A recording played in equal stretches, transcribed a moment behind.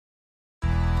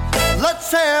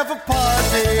Let's have a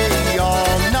party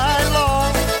all night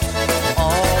long.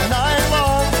 All night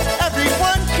long.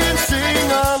 Everyone can sing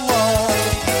along.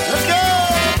 Let's go!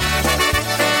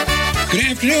 Good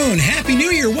afternoon. Happy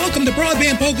New Year. Welcome to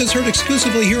BroadBand Polkas, heard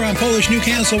exclusively here on Polish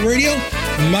Newcastle Radio.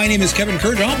 My name is Kevin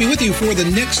Kurge. I'll be with you for the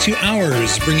next 2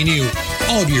 hours, bringing you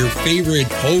all of your favorite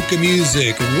polka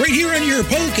music right here on your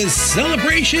polka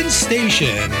celebration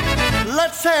station.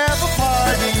 Let's have a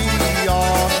party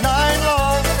all night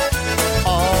long.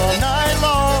 All night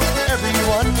long.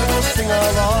 Everyone will sing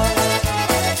along.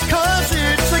 'Cause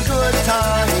it's a good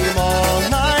time all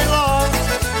night long.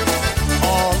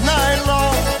 All night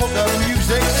long. Polka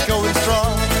music's going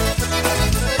strong.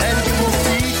 And you will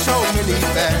see so many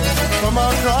bands from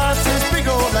across this big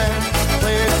old land,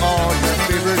 playing all your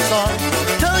favorite songs.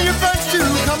 Tell your friends to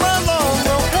come along.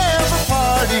 We'll have a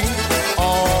party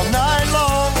all night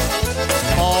long.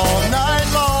 All night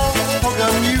long.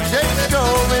 Polka music's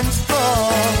going strong.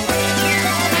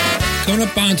 Coming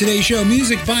up on today's show,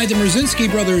 music by the Mrzinski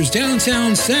Brothers,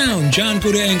 Downtown Sound, John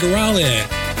Guda and Garale,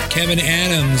 Kevin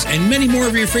Adams, and many more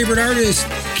of your favorite artists.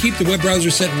 Keep the web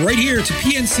browser set right here to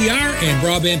PNCR and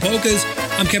BroadBand Polkas.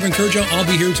 I'm Kevin Kurjo. I'll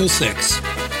be here till 6.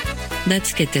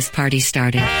 Let's get this party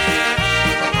started.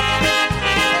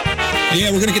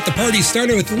 Yeah, we're going to get the party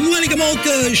started with Lenny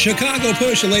Gomulka's Chicago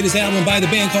Push, the latest album by the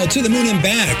band called To the Moon and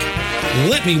Back.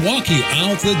 Let me walk you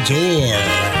out the door.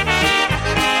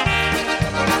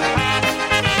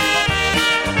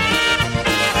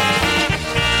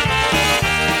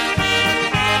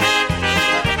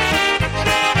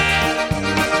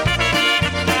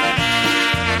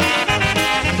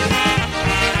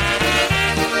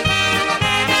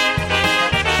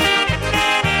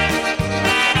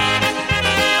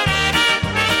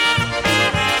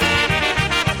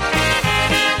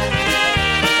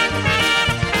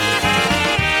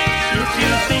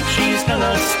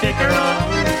 Stick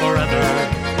around forever.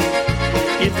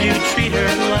 If you treat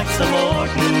her like some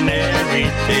ordinary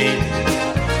thing,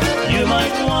 you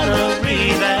might wanna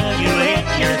reevaluate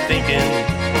your thinking.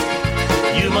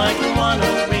 You might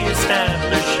wanna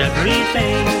reestablish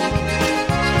everything.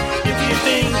 If you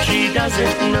think she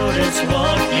doesn't notice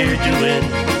what you're doing,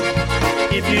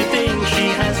 if you think she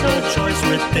has no choice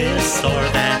with this or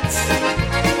that,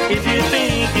 if you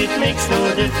think it makes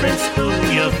no difference who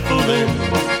you're fooling,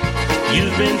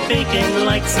 you've been thinking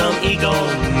like some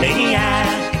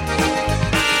egomaniac.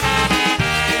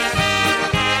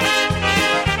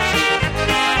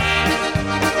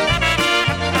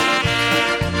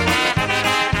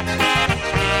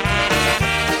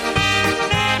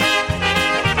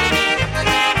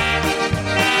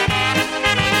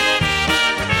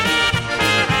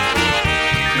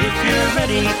 If you're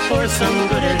ready for some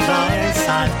good advice,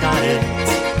 I've got it.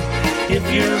 If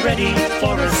you're ready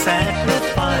for a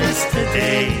sacrifice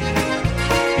today,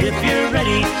 if you're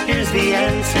ready, here's the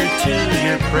answer to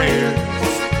your prayers.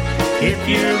 If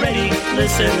you're ready,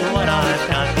 listen what I've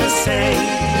got to say.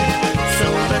 So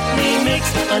let me mix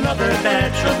another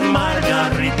batch of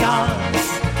margaritas.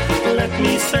 Let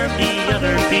me serve the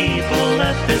other people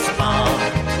at this bar.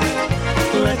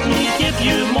 Let me give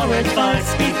you more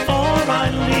advice before I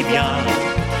leave ya.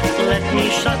 Let me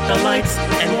shut the lights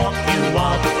and walk you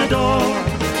out the door.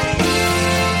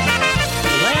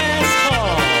 Last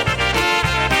call.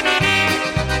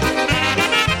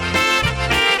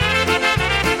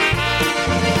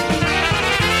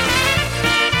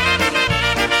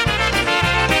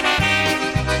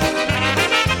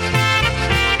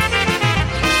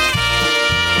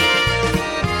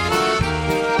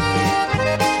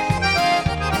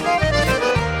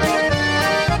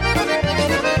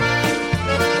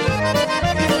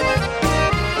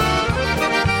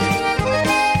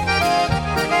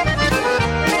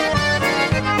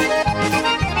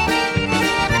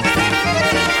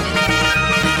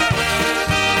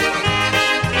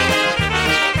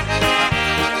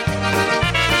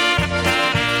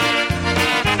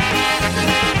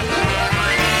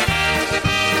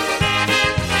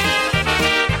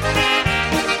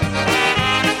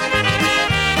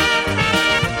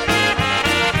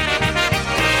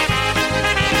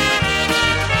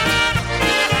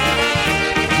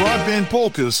 BroadBand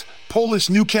Polkas, Polish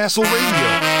Newcastle Radio.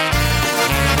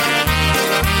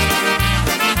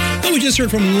 Well, we just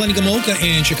heard from Lenny Gomulka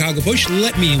and Chicago Push,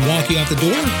 Let Me Walk You Out the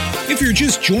Door. If you're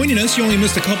just joining us, you only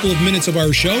missed a couple of minutes of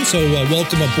our show, so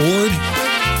welcome aboard.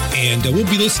 And we'll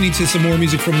be listening to some more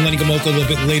music from Lenny Gomulka a little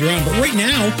bit later on. But right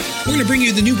now, we're going to bring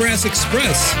you the New Brass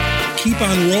Express. Keep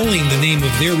on Rolling, the name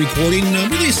of their recording,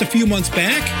 released a few months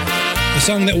back. a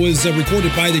song that was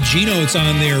recorded by the G-Notes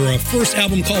on their first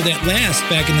album called At Last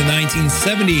back in the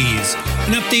 1970s.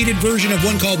 An updated version of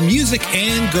one called Music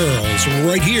and Girls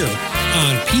right here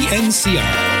on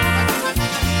PNCR.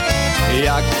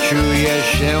 Jak czuję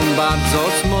się bardzo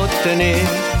smutny,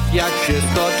 jak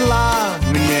wszystko dla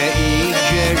mnie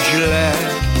idzie źle.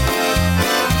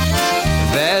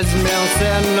 Wezmę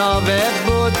se nowe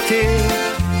buty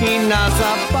i na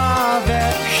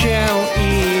zabawę się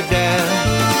idę.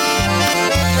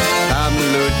 Tam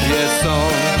ludzie są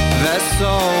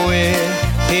wesoły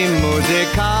i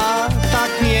muzyka tak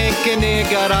pięknie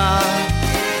gra.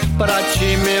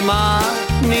 Bracimy ma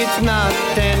nic na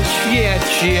tym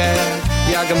świecie,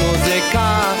 jak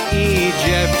muzyka i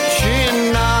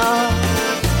dziewczyna.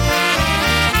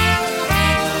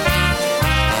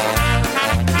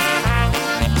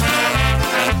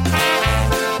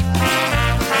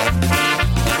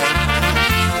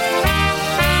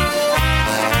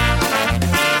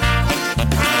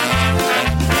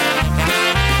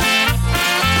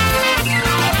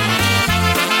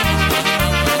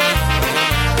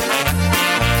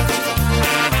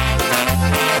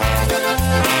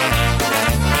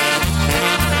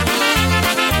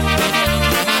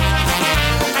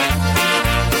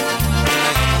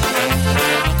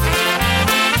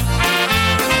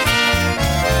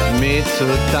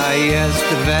 Tutaj jest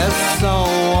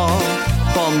wesoło,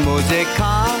 bo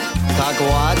muzyka tak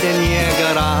ładnie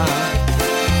gra.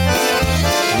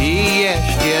 I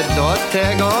jeszcze do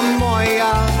tego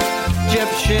moja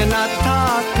dziewczyna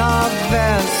taka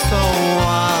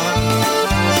wesoła.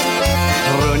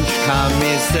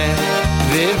 Rączkami se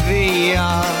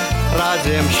wywija,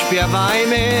 razem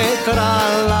śpiewajmy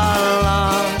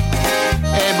tra-la-la.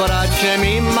 Bracie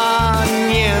mi ma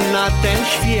nie na tym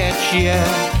świecie,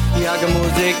 jak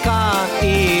muzyka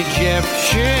i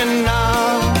dziewczyna.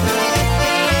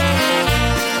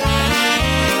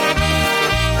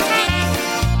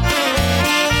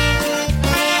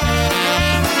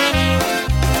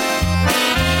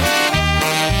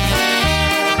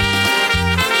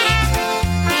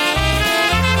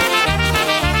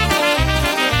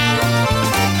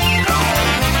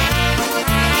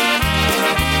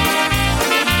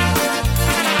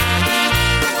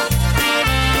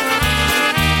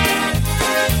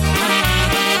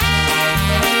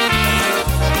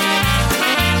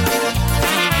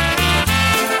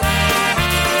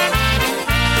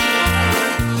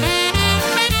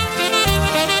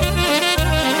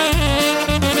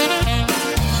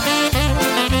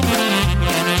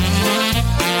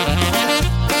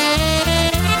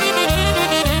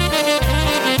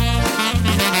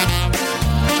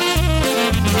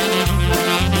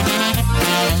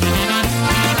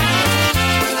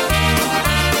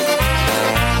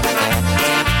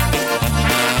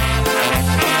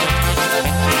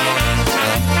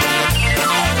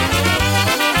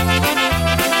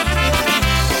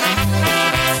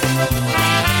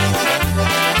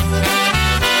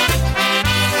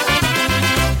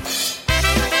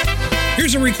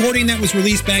 Here's a recording that was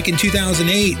released back in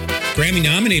 2008. Grammy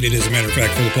nominated, as a matter of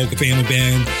fact, for the Polka Family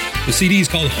Band. The CD is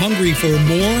called Hungry for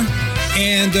More.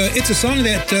 And it's a song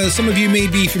that some of you may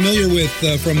be familiar with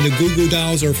from the Goo Goo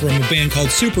Dolls or from a band called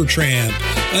Supertramp.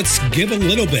 Let's give a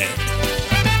little bit.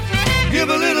 Give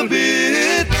a little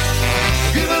bit.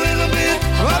 Give a little bit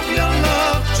of your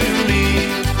love to me.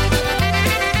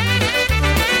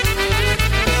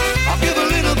 I'll give a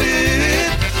little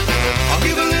bit. I'll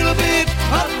give a little bit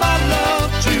of my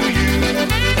love to you.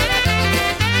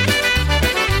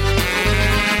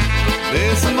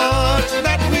 There's so much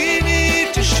that we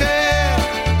need to share.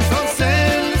 So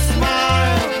send a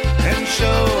smile and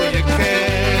show you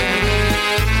care.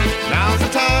 Now's the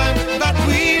time that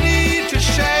we need to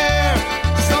share.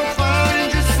 So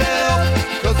find yourself,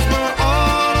 'cause we're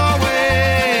on our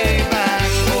way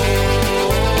back home.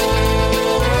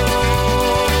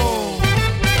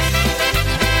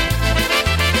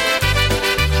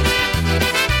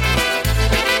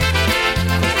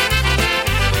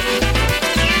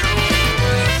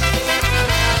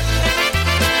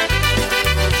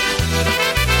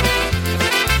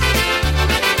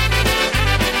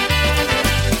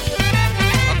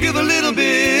 I'll give a little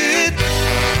bit.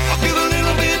 I'll give a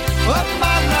little bit of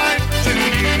my life to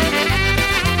you.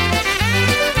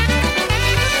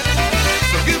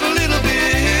 So give a little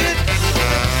bit.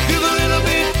 Give a little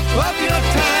bit of your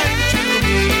time to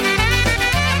me.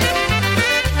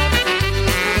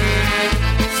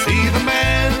 See the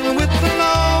man with the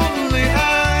lonely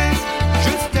eyes.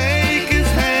 Just take his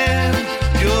hand.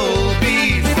 You'll be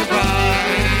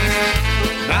surprised.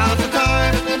 Now's the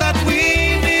time that we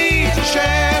need to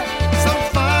share. So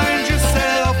find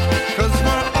yourself, 'cause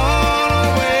we're on our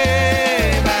way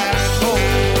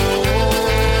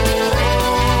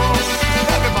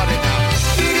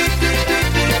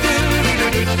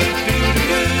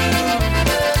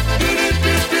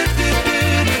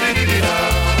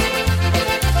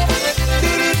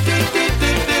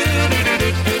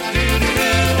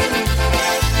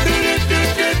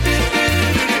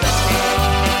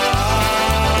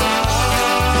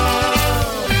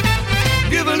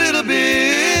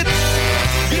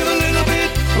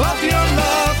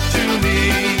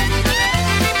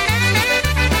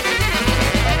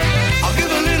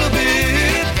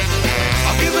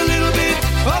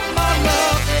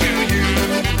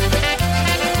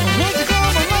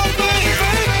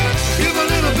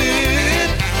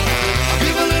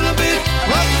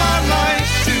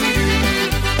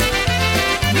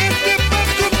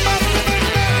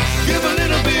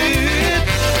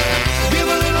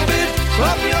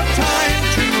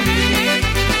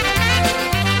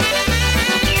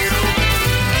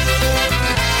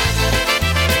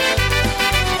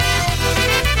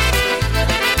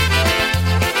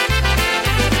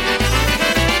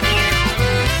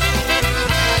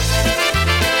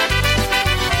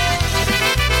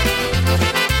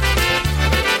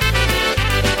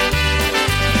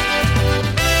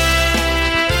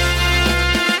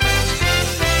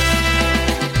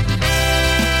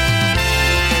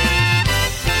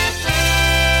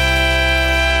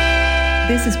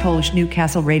This is Polish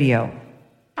Newcastle Radio.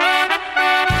 Hey,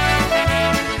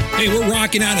 we're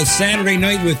rocking out a Saturday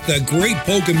night with great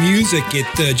polka music. It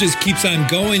just keeps on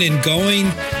going and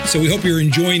going. So we hope you're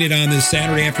enjoying it on this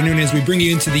Saturday afternoon as we bring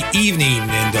you into the evening.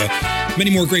 And many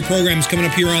more great programs coming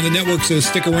up here on the network, so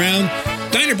stick around.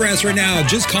 Dynabrass right now,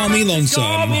 Just Call Me Lonesome.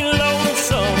 Call me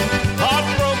lonesome,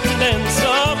 heartbroken and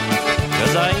some,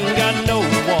 'cause I ain't got no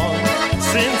one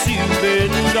since you've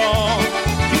been gone.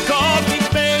 You called me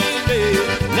baby,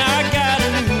 now I got a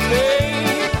new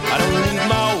name. I don't need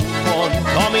my old one,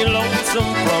 call me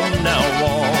lonesome from now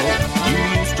on. You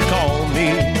used to call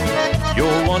me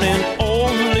your one and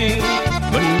only,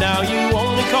 but now you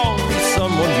only call me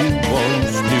someone you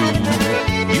once knew.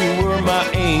 You were my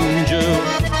angel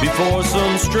before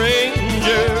some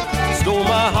stranger stole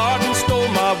my heart and stole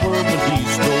my world, but he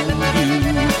stole you.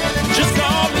 Just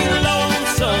call me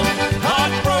lonesome,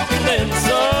 heartbroken and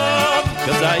some,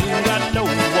 'cause I ain't got no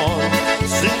one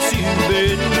since you've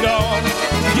been gone.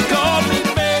 You called me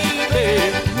baby,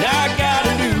 now I got a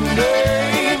new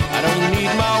name. I don't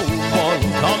need my old one,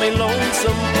 call me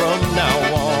lonesome from now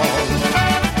on.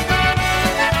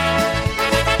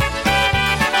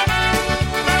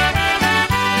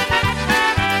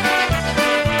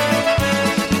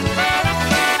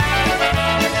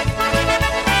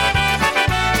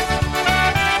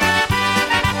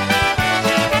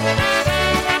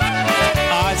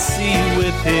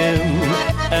 Him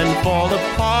and fall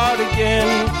apart again,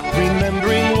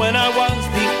 remembering when I was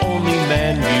the only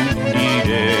man you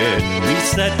needed. We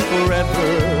said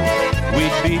forever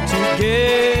we'd be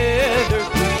together.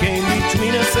 Who came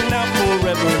between us and now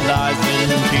forever lies in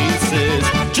pieces.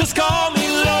 Just call me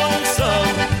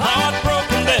lonesome,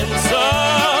 heartbroken and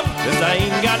some, 'cause I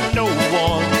ain't got no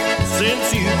one since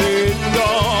you've been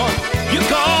gone. You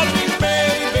called me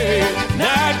baby,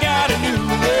 now I got a new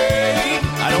name.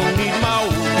 I don't need my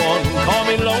old one, call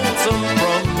me lonesome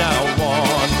from now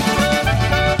on.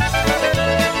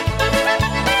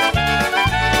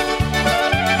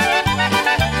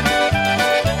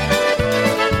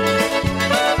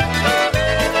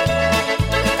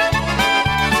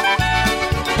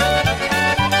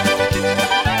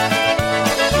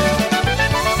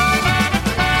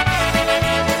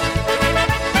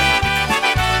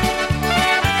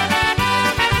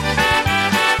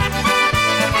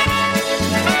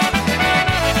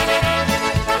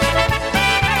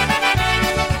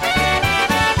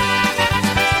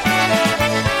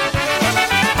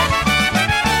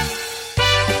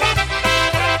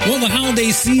 The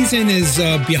holiday season is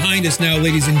behind us now,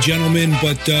 ladies and gentlemen,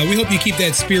 but we hope you keep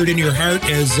that spirit in your heart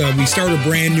as we start a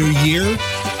brand new year.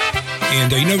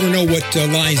 And you never know what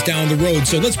lies down the road.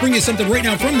 So let's bring you something right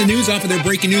now from the news off of their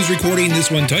breaking news recording,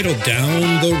 this one titled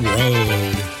Down the Road.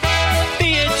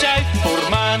 Przyjeżdżaj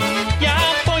furman, ja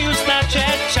bo już znacie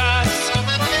czas.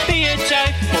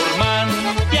 Przyjeżdżaj furman,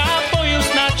 ja bo już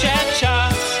znacie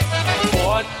czas.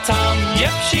 Bo tam nie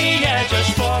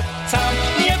przyjedziesz, bo tam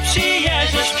nie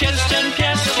przyjedziesz, pierścień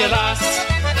pierście las.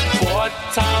 Bo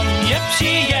tam nie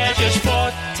przyjedziesz, bo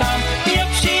tam nie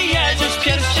przyjedziesz,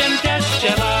 pierścień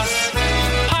pierście las.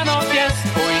 Panowie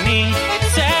spójni,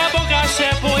 se Boga się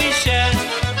bój się.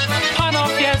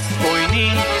 Panowie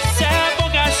spójni, se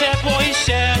Boga się bój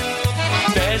się.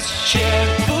 Weźcie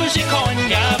buzi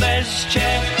konia,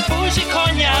 weźcie buzi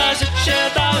konia, życie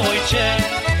dałojcie.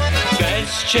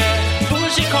 Weźcie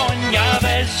buzi konia,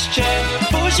 weźcie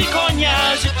buzi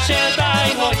konia, życie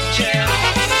daj chodźcie.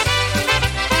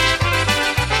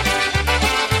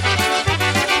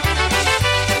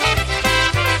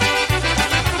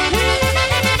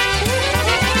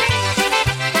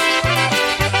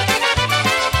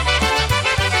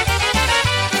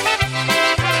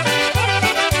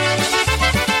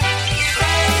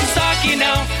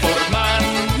 Zaginął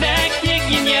furmanek,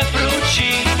 nikt nie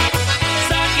wróci.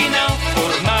 Zaginął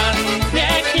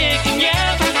furmanek, nikt nie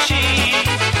wróci.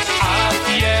 A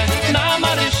wie na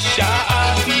Marysiu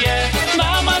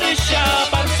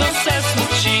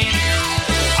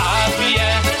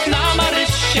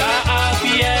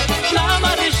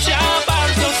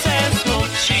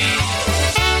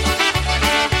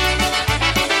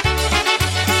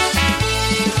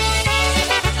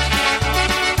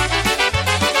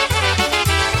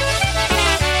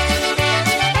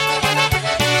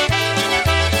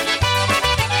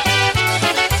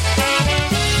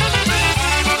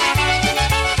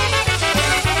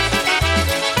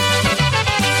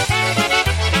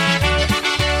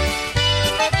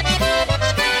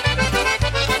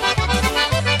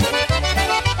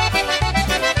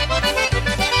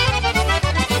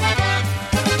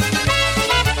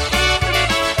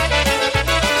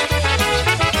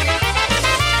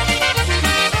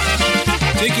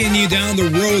you down the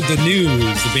road, The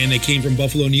News, the band that came from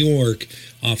Buffalo, New York,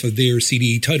 off of their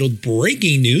CD titled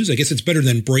Breaking News. I guess it's better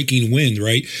than Breaking Wind,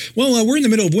 right? Well, we're in the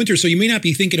middle of winter, so you may not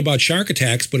be thinking about shark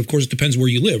attacks, but of course it depends where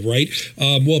you live, right?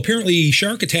 Well, apparently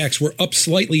shark attacks were up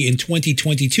slightly in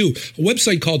 2022. A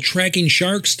website called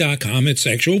trackingsharks.com, it's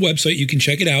an actual website, you can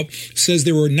check it out, says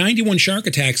there were 91 shark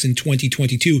attacks in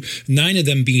 2022, 9 of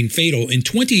them being fatal. In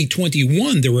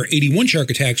 2021, there were 81 shark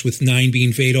attacks with 9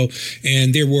 being fatal,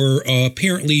 and there were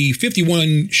apparently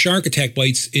 51 shark attack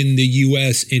bites in the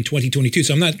U.S. in 2022.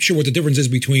 So I'm not sure what the difference is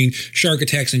between shark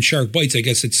attacks and shark bites. I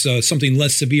guess it's something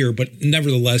less severe, but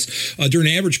nevertheless, during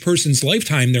an average person's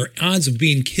lifetime, their odds of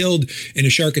being killed in a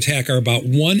shark attack are about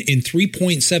 1 in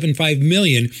 3.75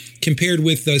 million, compared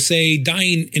with, say,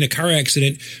 dying in a car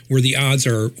accident where the odds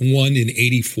are 1 in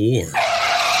 84.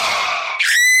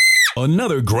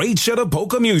 Another great set of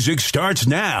polka music starts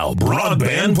now.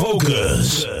 BroadBand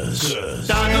Polkas.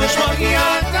 Danusz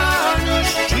moja, Danusz,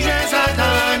 czyże za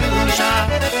Danusza,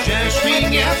 żeś mi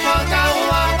nie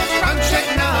podała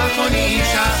rączek na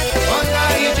konisza.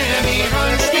 Oddajcie mi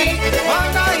rączki,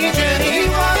 oddajcie mi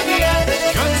łowie,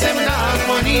 ksiądzem na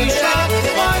konisza,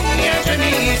 pojedzie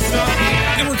mi sobie.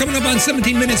 And we're coming up on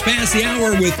 17 minutes past the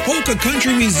hour with Polka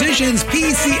Country Musicians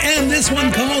PCM, this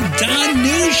one called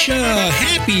Danusha.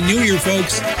 Happy New Year,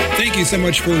 folks. Thank you so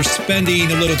much for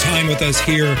spending a little time with us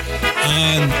here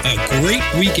on a great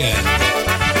weekend.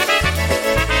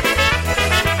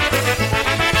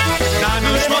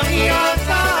 Danusz moja,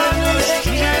 Danusz,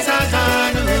 czyże za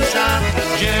Danusza,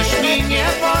 żeś mi nie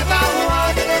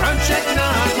podała rączek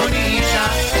na konisza.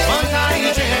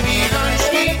 Oddajcie mi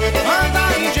rączki,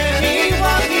 oddajcie mi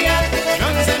łowie,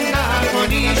 ksiądzem na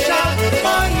konisza,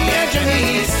 pojedzie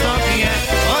mi sobie.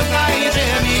 Oddajcie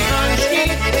mi rączki,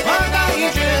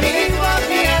 oddajcie mi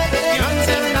łowie,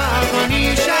 ksiądzem na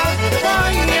konisza,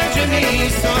 pojedzie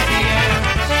mi sobie.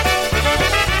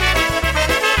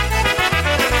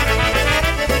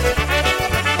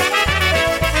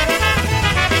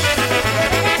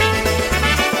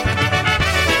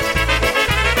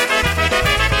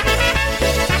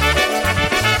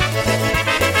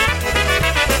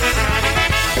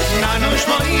 Danusz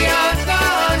moja,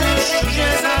 Danusz,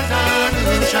 czyże za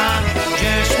Danusza,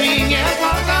 żeś mi nie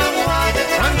podała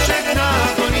rączek na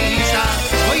konisza.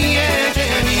 Pojedzie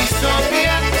mi sobie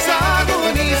za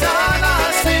góry, za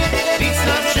lasy, nic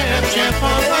na wsie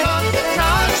powrót,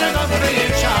 nasze dobre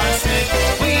czasy.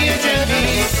 Pojedzie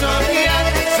mi sobie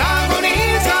za góry,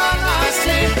 za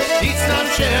lasy, nic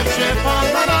na wsie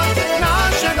powrót,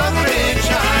 nasze dobre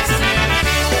czasy.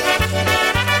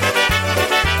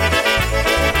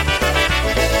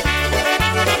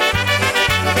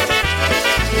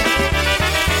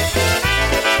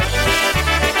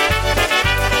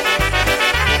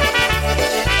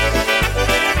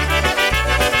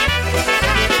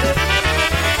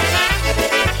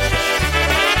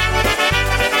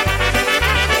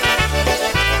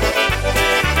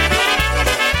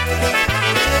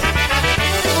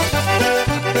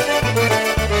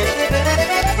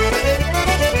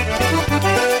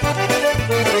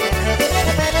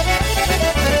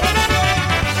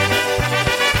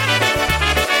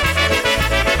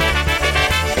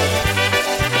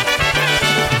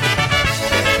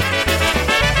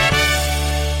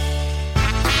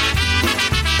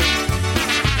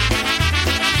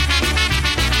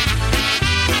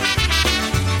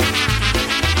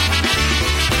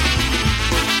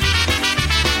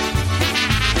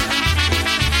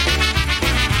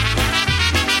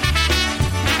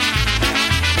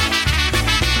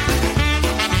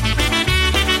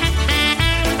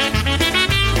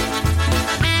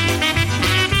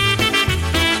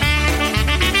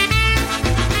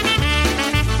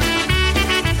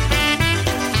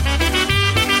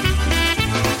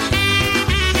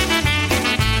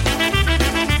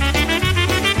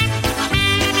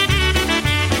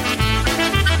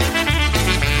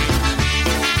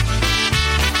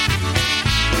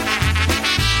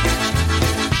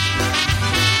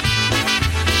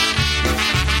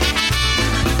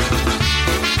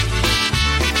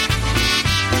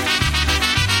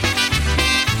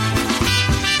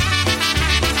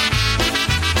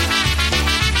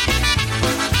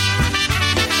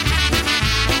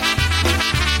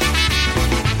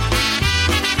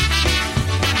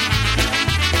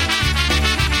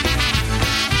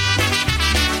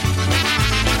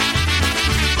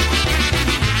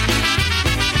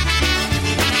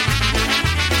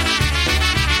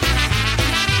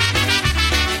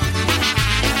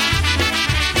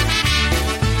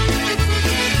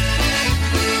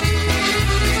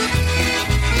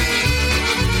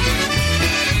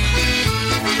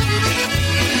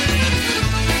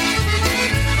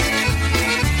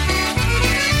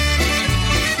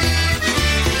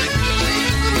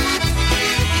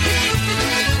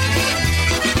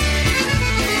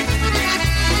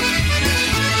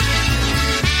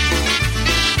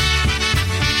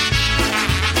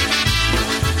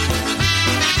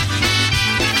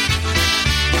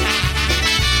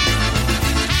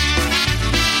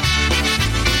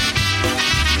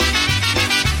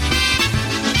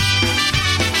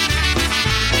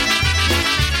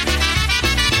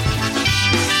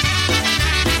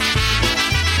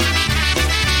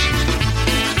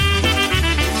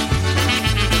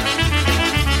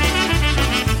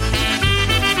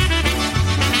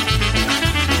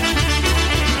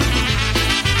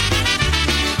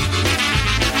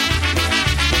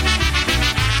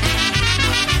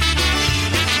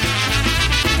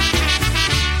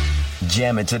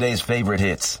 jamming today's favorite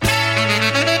hits.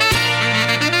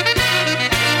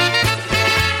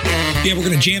 Yeah, we're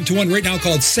going to jam to one right now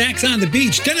called Sax on the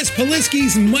Beach. Dennis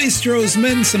Polisky's Maestro's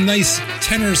Men. Some nice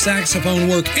tenor saxophone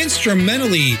work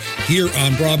instrumentally here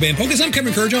on Broadband Polkas. I'm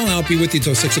Kevin Kurgel, and I'll be with you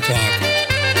till 6 o'clock.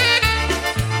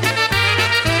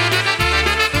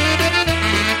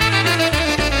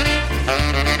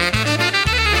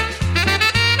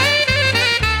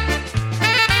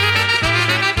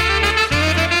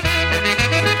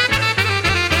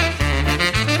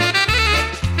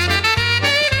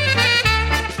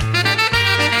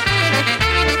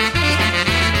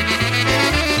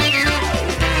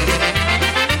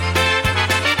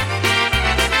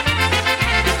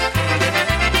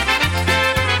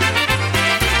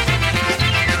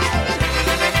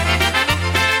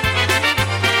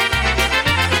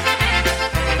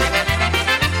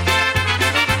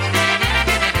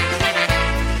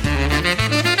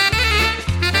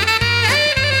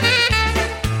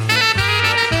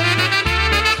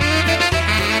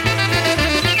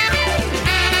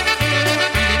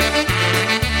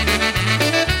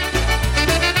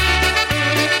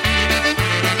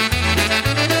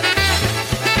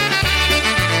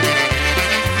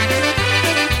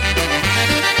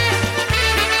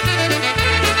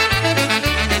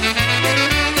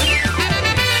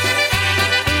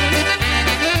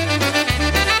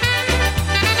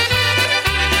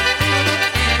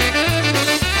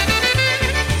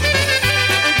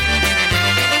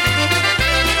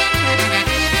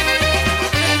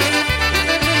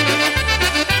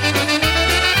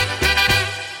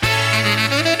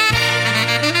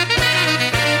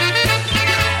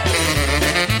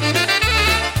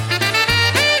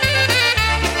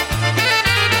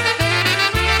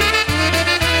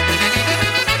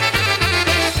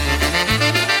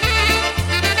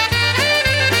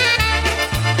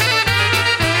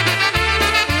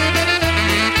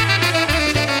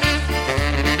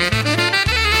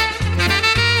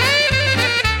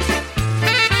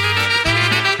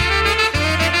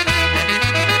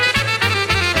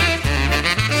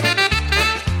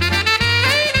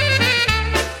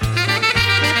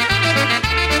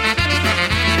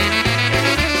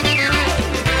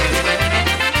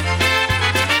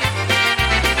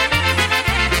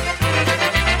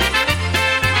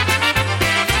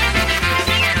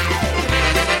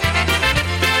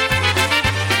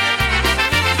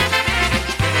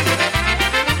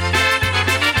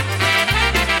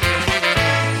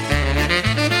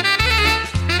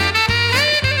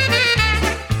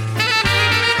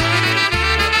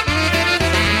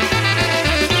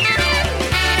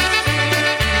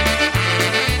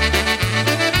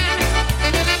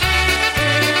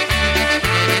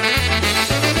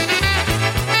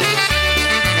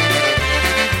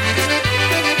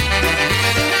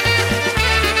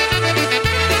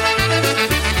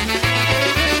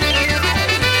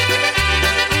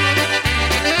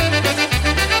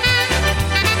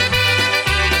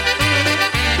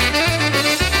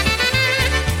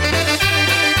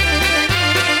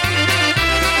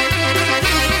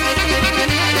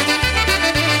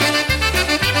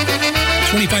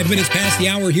 Minutes past the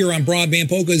hour here on Broadband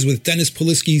Polkas with Dennis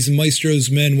Polisky's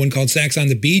Maestro's Men, one called Sax on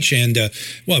the Beach. And,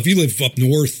 well, if you live up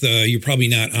north, you're probably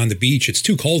not on the beach. It's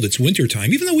too cold. It's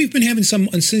wintertime. Even though we've been having some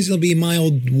unseasonably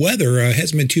mild weather, it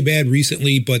hasn't been too bad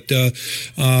recently, but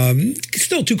it's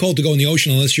still too cold to go in the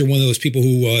ocean unless you're one of those people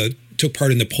who took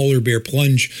part in the polar bear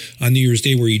plunge on New Year's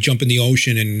Day where you jump in the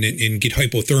ocean and get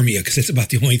hypothermia, because that's about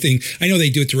the only thing. I know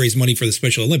they do it to raise money for the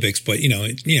Special Olympics, but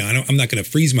I'm not going to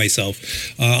freeze myself.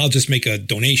 I'll just make a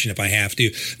donation if I have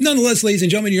to. Nonetheless, ladies and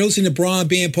gentlemen, you're listening to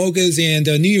Broadband Polkas, and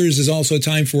New Year's is also a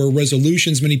time for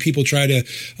resolutions. Many people try to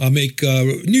make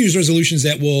New Year's resolutions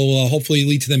that will hopefully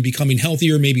lead to them becoming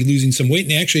healthier, maybe losing some weight.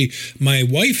 And actually, my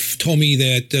wife told me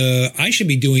that I should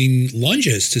be doing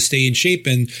lunges to stay in shape,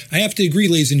 and I have to agree,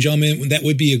 ladies and gentlemen, that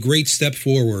would be a great step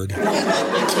forward. Boy,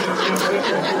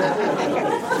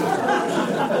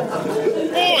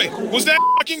 was that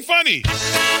fucking funny?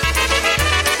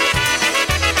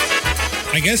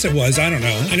 I guess it was. I don't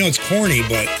know. I know it's corny,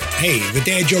 but hey, the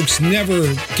dad jokes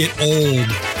never get old.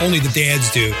 Only the dads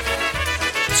do.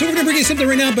 So we're going to bring you something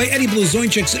right now by Eddie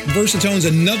Blazonczyk's Versatones,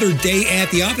 Another Day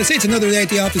at the Office. Hey, it's another day at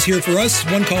the office here for us,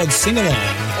 one called Sing Along.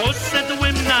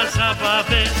 Poszedłem na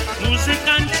zabawę,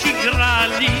 muzykanci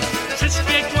grali,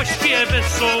 wszystkie głośno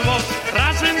wesoło,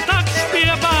 razem tak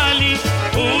śpiewali.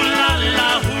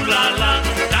 Hulala,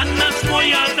 dana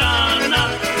moja dana,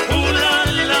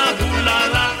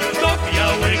 hulala, do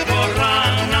białego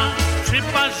rana. Przy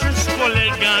barze z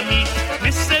kolegami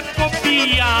my se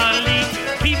popijali,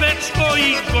 piweczko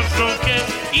i gorzołkę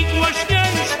i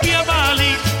głośniej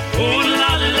śpiewali.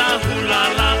 Hulala,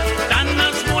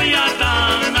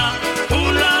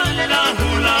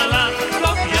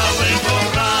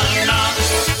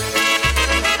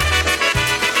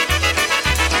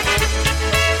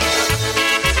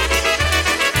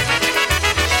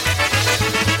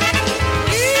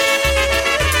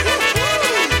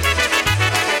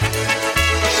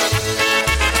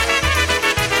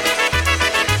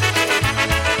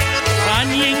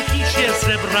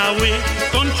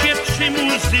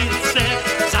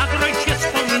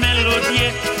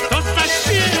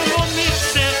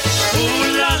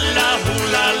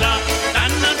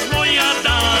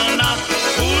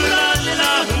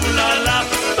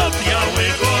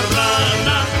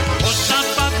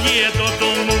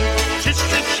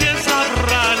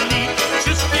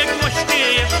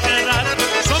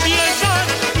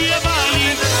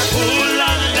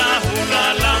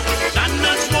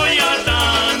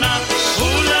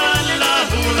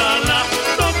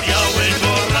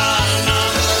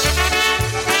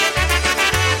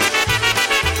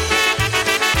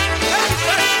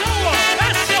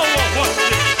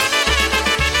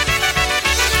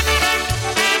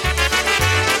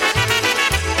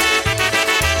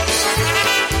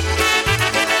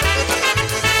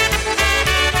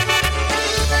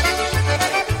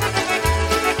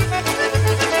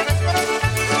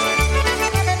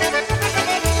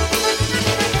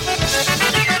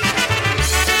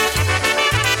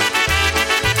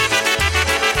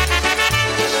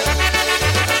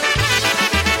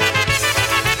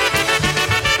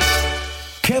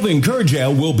 Kevin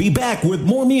Kurdziel will be back with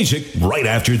more music right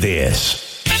after this.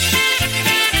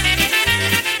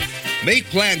 Make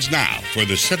plans now for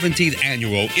the 17th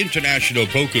Annual International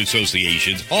Polka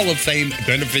Association's Hall of Fame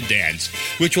Benefit Dance,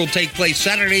 which will take place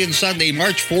Saturday and Sunday,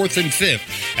 March 4th and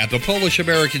 5th at the Polish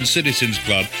American Citizens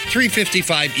Club,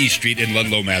 355 East Street in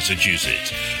Ludlow,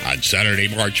 Massachusetts. On Saturday,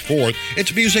 March 4th,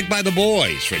 it's Music by the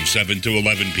Boys from 7 to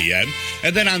 11 p.m.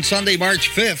 And then on Sunday,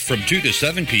 March 5th from 2 to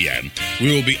 7 p.m.,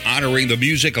 we will be honoring the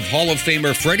music of Hall of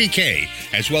Famer Freddie Kay,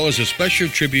 as well as a special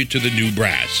tribute to the new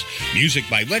brass. Music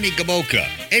by Lenny Gomulka,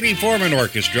 Eddie Foreman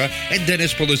Orchestra, and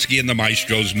Dennis Polisky and the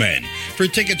Maestro's Men. For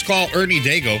tickets, call Ernie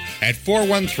Dago at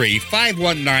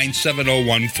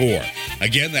 413-519-7014.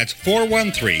 Again, that's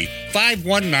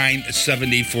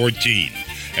 413-519-7014.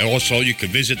 And also, you can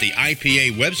visit the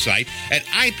IPA website at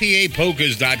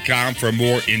ipapolkas.com for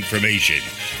more information.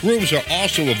 Rooms are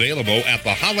also available at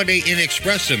the Holiday Inn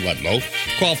Express in Ludlow.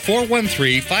 Call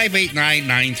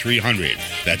 413-589-9300.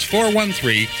 That's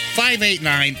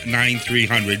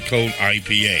 413-589-9300, code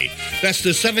IPA. That's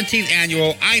the 17th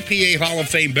Annual IPA Hall of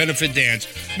Fame Benefit Dance,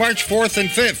 March 4th and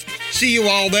 5th. See you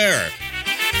all there.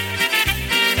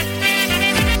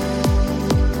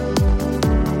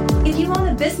 If you own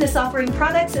a business offering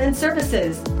products and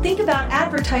services, think about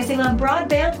advertising on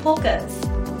BroadBand Polkas.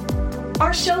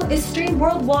 Our show is streamed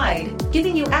worldwide,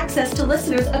 giving you access to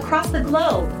listeners across the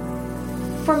globe.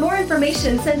 For more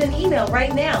information, send an email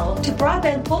right now to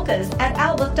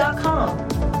broadbandpolkas@outlook.com.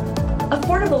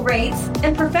 Affordable rates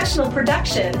and professional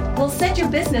production will set your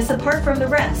business apart from the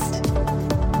rest.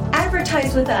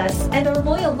 Advertise with us, and our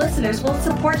loyal listeners will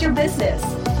support your business.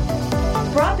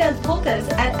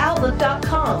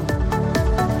 broadbandpolkas@outlook.com.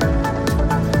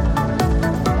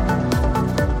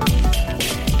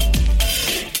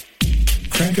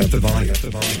 Crank up the volume.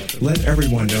 Let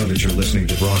everyone know that you're listening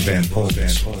to Broadband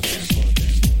Polkas.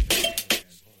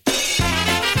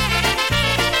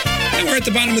 And we're at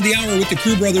the bottom of the hour with the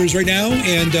Crew Brothers right now.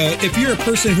 And if you're a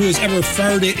person who has ever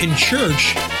farted in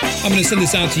church, I'm going to send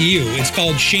this out to you. It's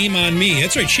called Shame on Me.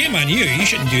 That's right, shame on you. You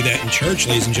shouldn't do that in church,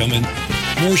 ladies and gentlemen.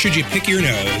 Nor should you pick your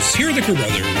nose. Here are the Crew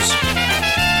Brothers.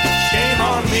 Shame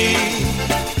on me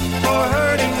for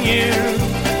hurting you.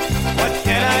 What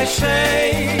can I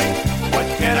say? What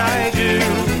can I do?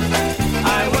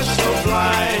 I was so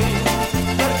blind,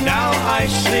 but now I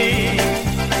see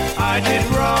I did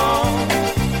wrong.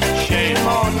 Shame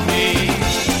on me.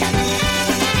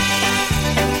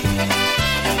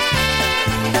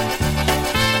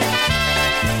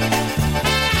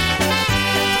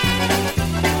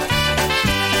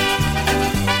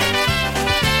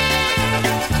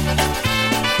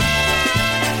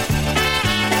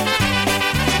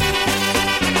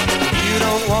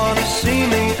 See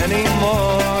me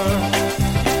anymore.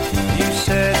 You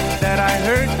said that I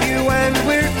hurt you and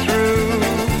we're through.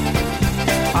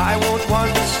 I won't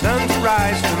want the sun to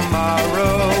rise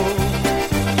tomorrow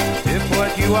if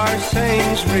what you are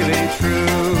saying's really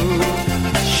true.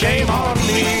 Shame on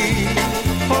me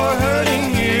for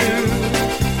hurting you.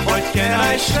 What can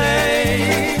I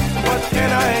say? What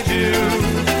can I do?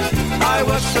 I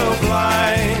was so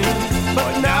blind,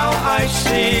 but now I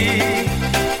see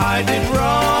I did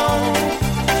wrong.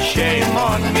 Shame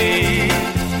on me.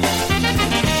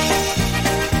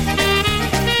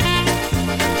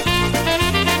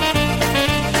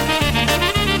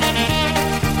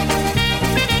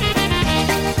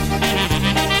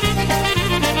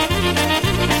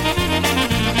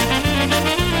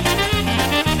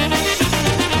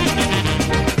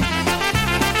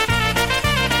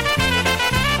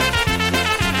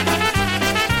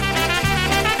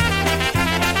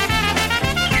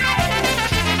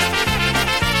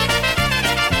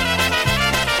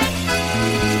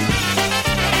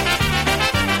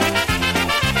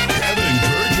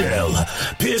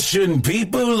 Pissing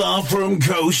people off from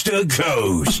coast to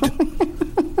coast.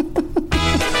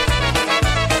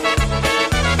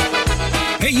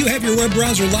 Hey, you have your web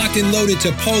browser locked and loaded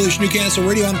to Polish Newcastle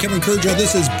Radio. I'm Kevin Kurdziel.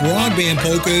 This is BroadBand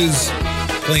Polkas,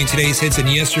 playing today's hits and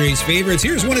yesterday's favorites.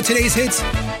 Here's one of today's hits,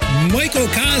 Michael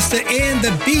Costa and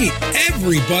the Beat.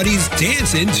 Everybody's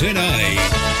dancing tonight.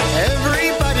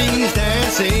 Everybody's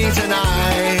dancing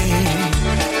tonight.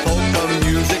 Polka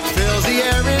music fills the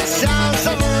air, it sounds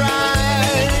so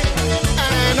right.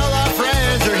 And all our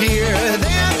friends are here,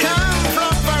 they'll come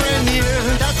from far and near.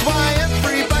 That's why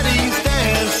everybody's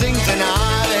dancing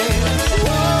tonight.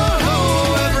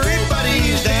 Whoa,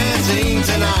 everybody's dancing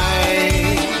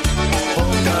tonight.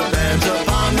 Polka bands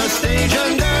upon the stage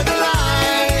under the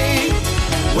light.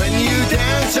 When you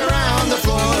dance around the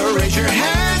floor, raise your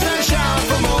hands and shout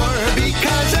for more,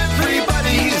 because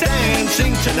everybody's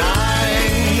dancing tonight.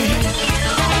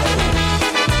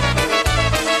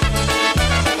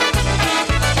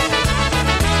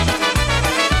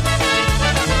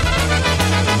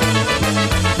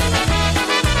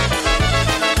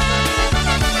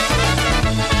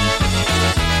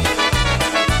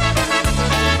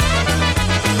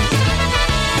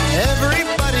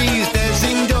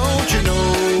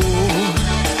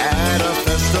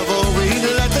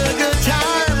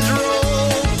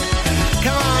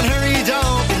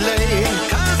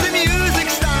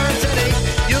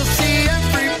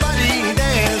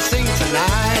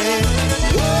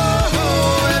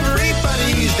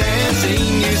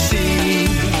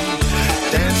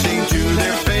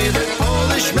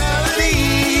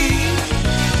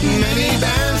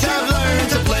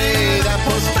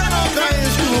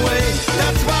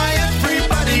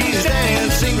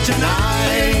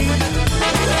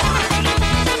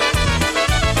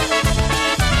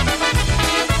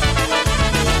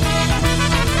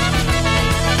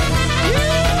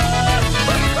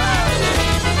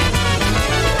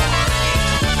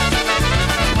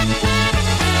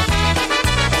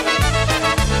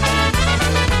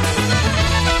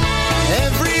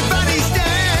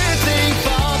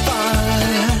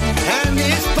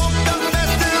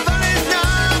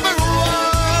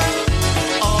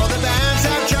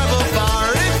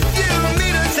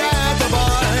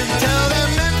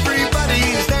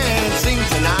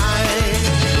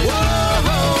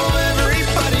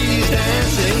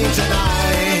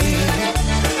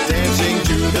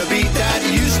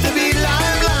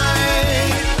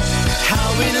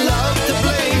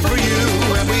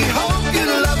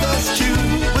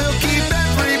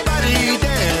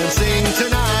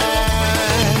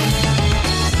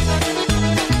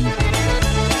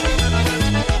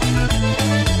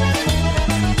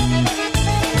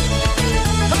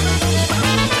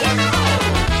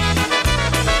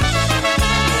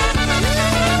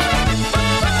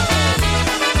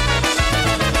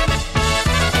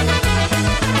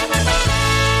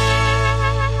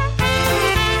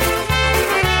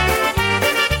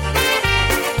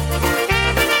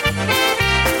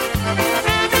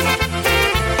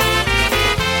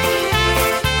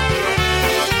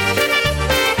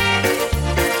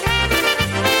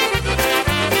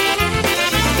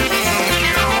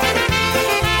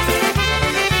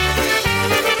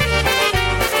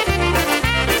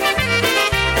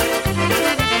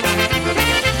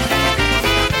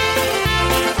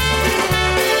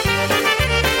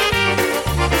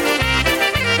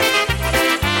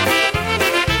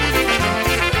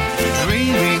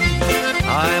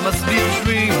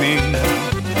 dreaming?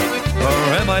 Or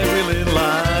am I really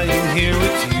lying here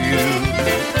with you?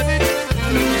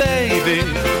 Baby,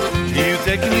 you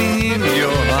take me in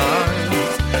your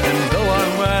arms, and though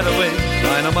I'm wide awake,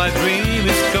 I know my dream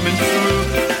is coming true.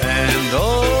 And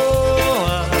oh,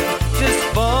 I just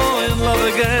fall in love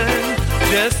again.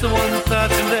 Just one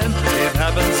touch and then it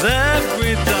happens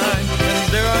every time.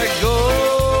 And there I go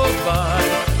by,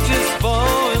 just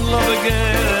fall in love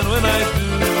again. And when I do,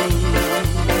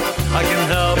 I can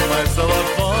help myself, I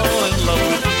fall in love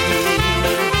with you.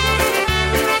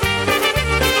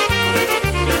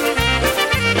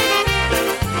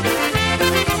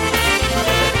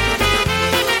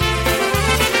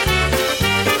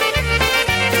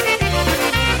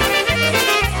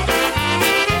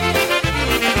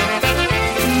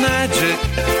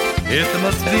 It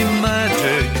must be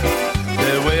magic,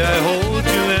 the way I hold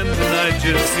you and the night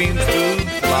just seems to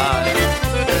fly.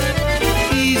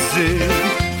 Easy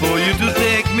for you to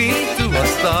take me to a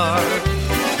star.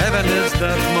 Heaven is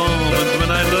that moment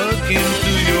when I look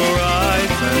into your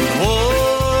eyes. And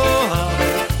oh, I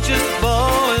just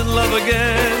fall in love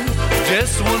again.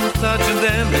 Just one touch and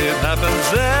then it happens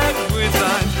every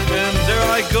time. And there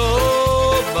I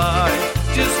go by,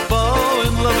 just fall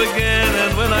in love again.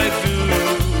 And when I do,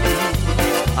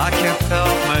 I can't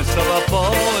help myself, I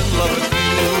fall in love with you.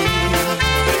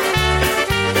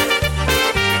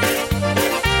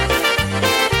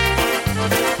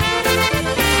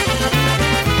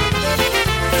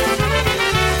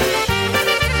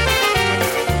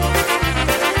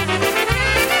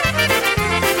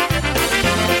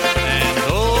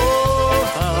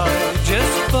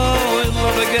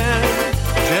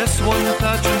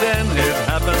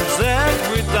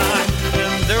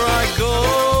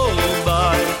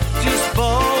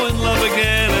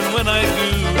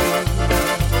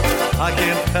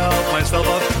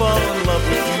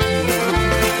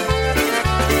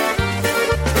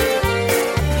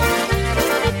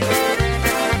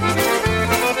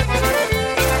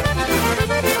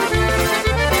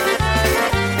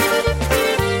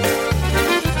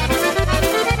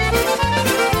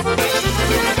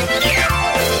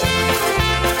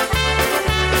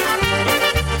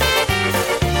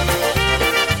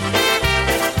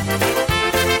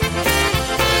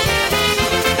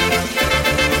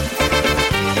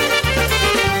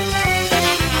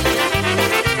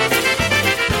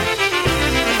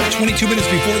 22 minutes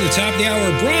before the top of the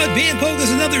hour, BroadBand Polkas,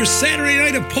 another Saturday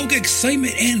night of polka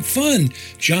excitement and fun.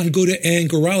 John Guda and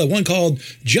Gorala, one called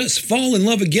Just Fall in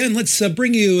Love Again. Let's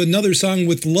bring you another song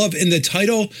with love in the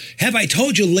title. Have I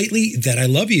Told You Lately That I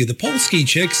Love You? The Polski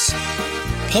Chicks.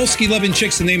 Polski Lovin'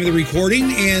 Chicks, the name of the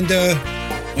recording. And I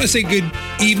want to say good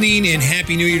evening and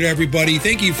Happy New Year to everybody.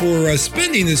 Thank you for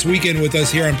spending this weekend with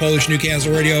us here on Polish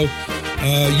Newcastle Radio.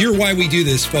 You're why we do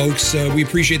this, folks. We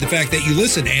appreciate the fact that you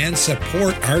listen and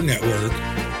support our network.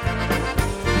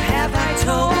 Have I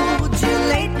told you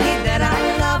lately that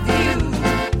I love you?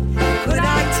 Could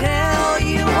I tell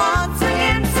you once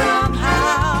again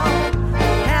somehow?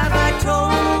 Have I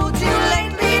told you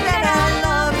lately that I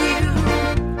love you?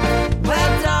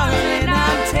 Well, darling,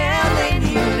 I'm telling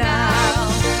you now.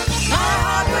 My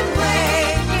heart would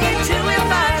break in two if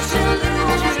I should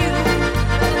lose you.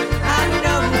 I'm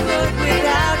no good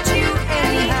without you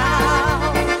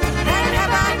anyhow. And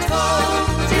have I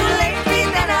told you lately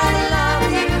that I love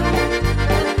you?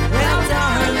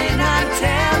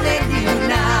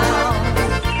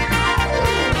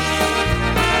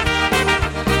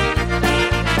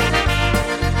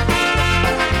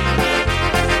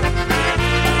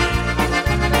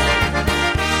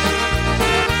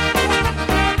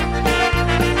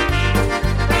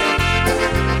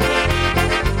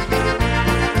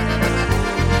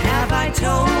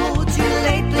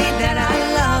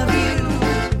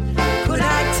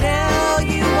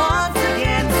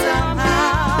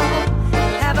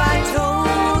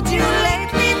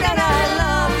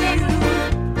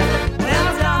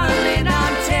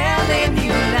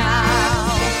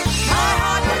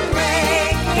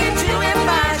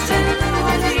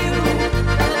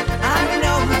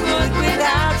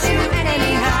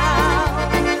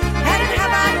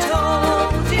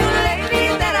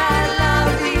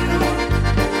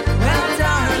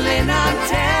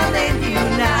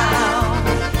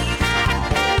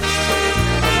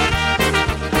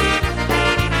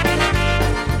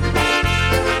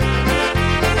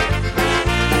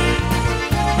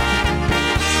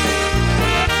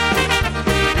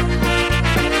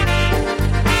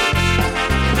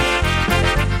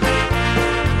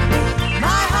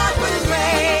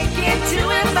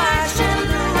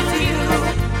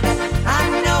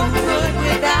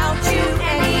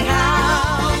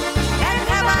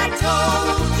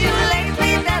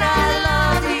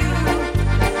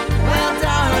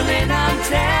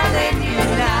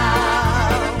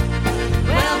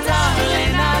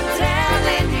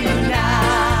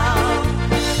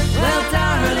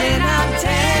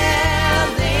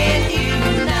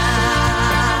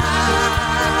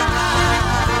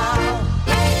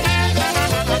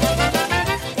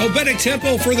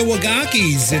 tempo for the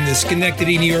Wagakis in the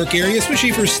Schenectady, New York area,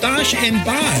 especially for Stash and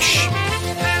Bosch.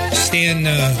 Stan,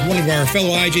 one of our fellow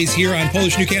IJs here on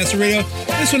Polish Newcastle Radio.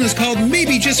 This one is called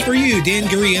Maybe Just For You, Dan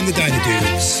Gurry and the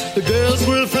Dynadudes. The girls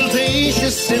were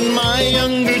flirtatious in my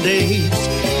younger days,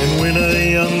 and when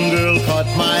a young girl caught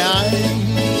my eye,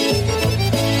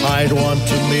 I'd want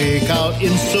to make out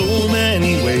in so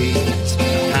many ways.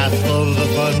 Half of the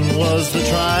fun was the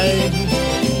try.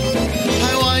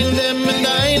 I wined them and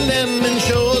dined them and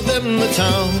showed them the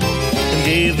town, and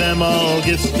gave them all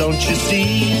gifts, don't you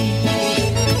see?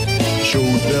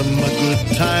 Showed them a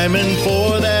good time, and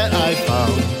for that I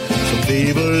found some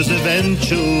favors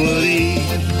eventually.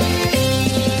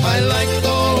 I like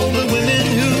all the women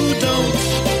who don't,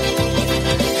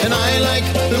 and I like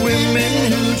the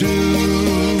women who do.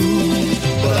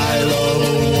 But I love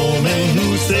a woman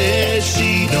who says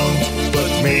she don't,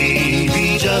 but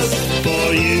maybe just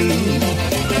for you.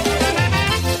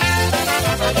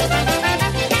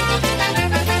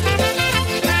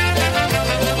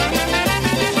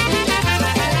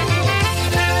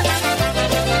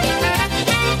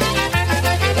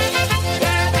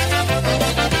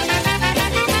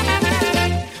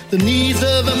 The needs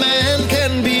of a man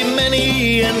can be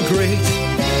many and great,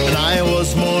 and I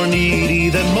was more needy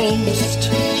than most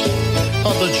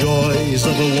of the joys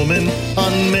of a woman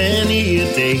on many a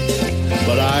date,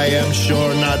 but I am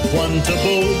sure not one to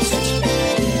boast.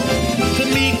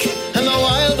 The meek and the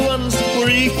wild ones were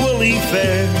equally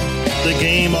fair, the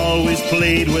game always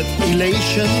played with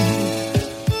elation.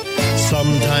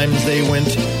 Sometimes they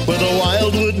went where the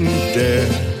wild wouldn't dare,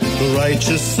 the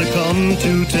righteous succumb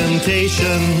to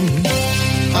temptation.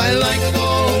 I like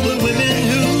all the women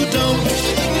who don't,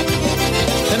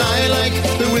 and I like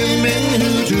the women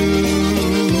who do.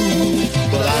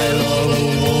 But I love a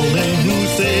woman who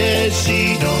says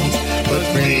she don't,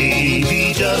 but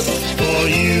maybe just for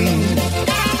you.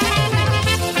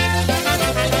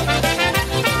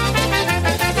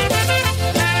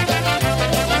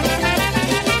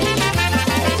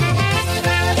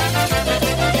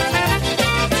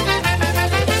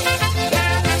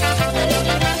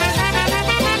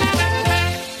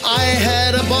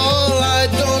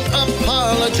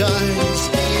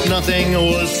 Nothing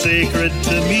was sacred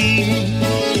to me.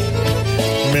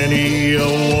 Many a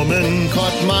woman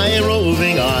caught my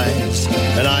roving eyes,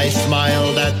 and I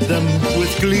smiled at them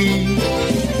with glee.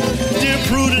 Dear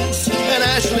Prudence and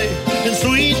Ashley and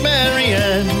sweet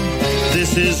Marianne,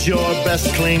 this is your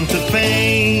best claim to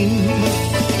fame.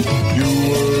 You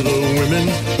were the women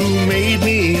who made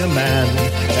me a man,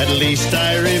 at least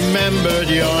I remembered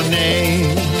your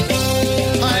name.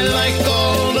 I like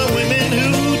all the women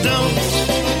who don't,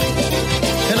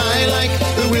 I like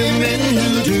the women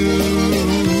who do.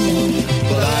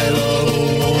 But I love a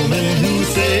woman who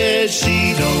says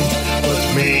she don't,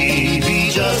 but maybe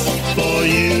just for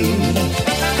you.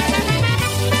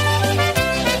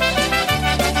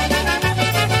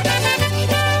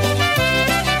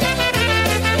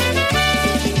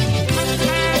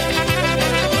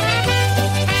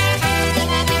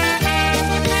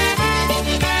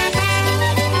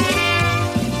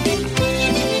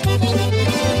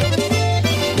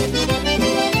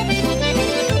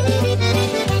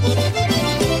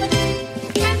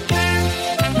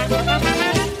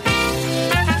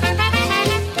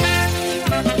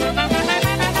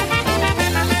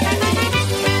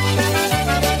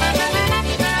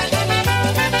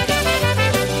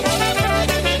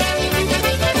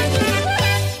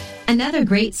 Another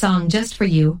great song just for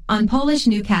you on Polish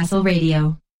Newcastle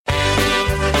Radio. I'll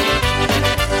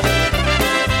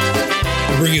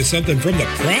bring you something from the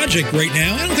project right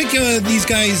now. I don't think these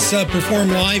guys perform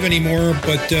live anymore,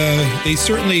 but they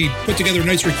certainly put together a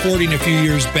nice recording a few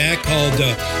years back called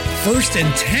First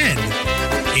and 10.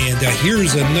 And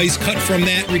here's a nice cut from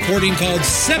that recording called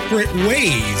Separate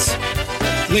Ways.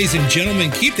 Ladies and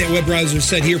gentlemen, keep that web browser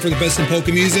set here for the best in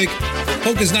polka music.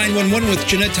 Polkas 911 with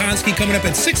Jeanette Tonsky coming up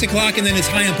at 6 o'clock, and then it's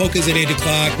High on Polkas at 8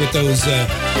 o'clock with those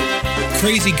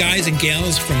crazy guys and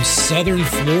gals from southern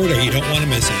Florida. You don't want to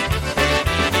miss it.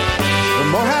 The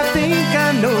more I think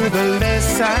I know, the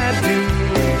less I do.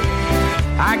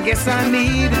 I guess I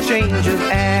need a change of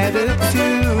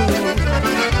attitude.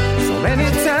 So many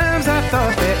times I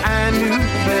thought that I knew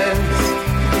best.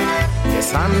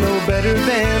 Yes, I'm no better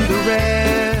than the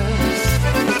rest.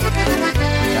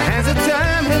 The hands of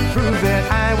time have proved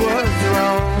that I was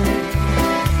wrong.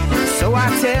 So I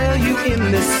tell you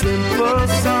in this simple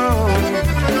song,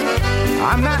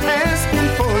 I'm not asking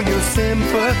for your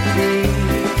sympathy,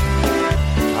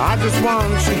 I just want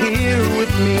you here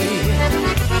with me.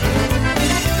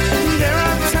 There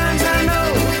are times I know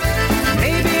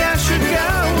maybe I should go,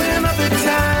 and other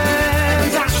times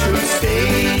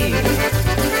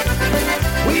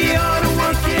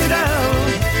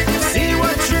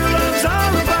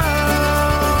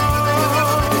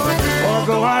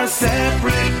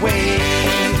separate ways.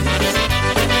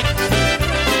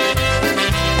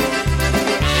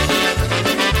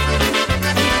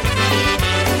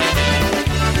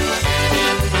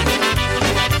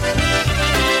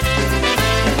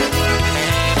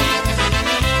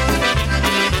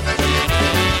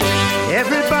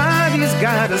 Everybody's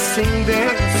gotta sing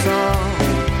their song,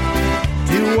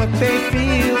 do what they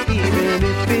feel even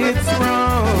if it's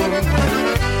wrong.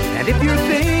 And if you're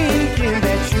thinking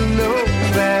that you know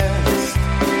best,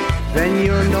 then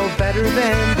you're no better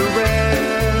than the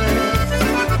rest.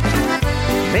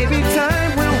 Maybe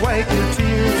time will wipe your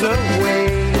tears away,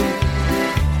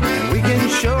 and we can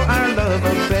show our love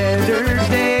a better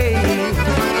day.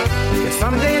 If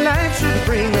someday life should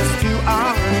bring us to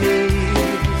our knees,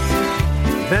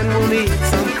 then we'll need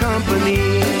some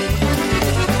company.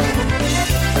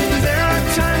 There are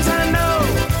times I know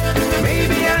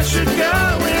maybe I should go,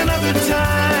 and other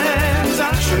times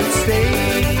I should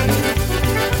stay.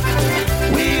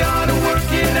 We ought to work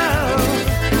it out,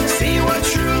 see what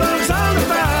true love's all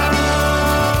about,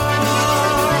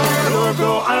 or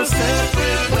go our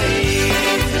separate ways.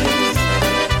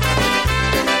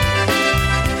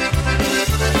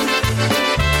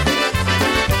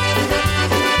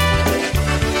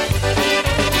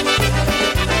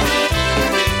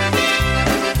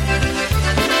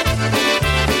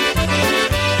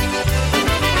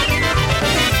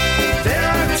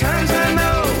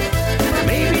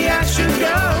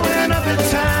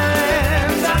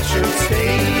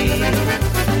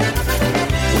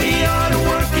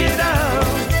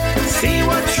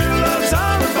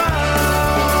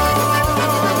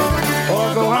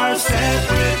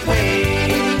 Separate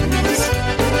ways.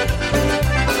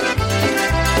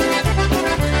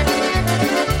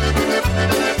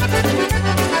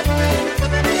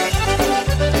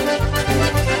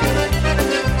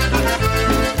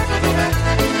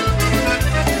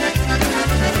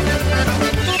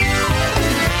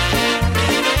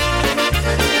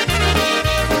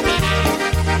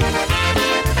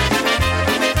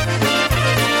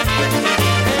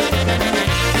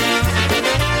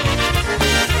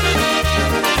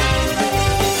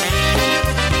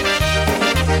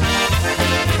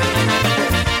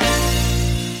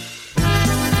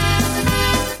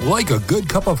 Like a good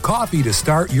cup of coffee to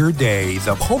start your day.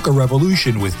 The Polka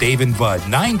Revolution with Dave and Bud,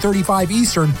 9:35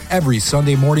 Eastern, every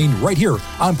Sunday morning, right here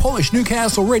on Polish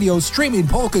Newcastle Radio, streaming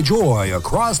Polka Joy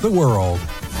across the world.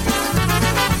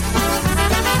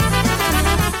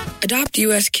 Adopt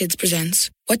US Kids presents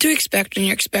What to Expect When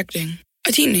You're Expecting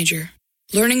a Teenager.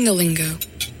 Learning the lingo.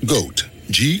 GOAT,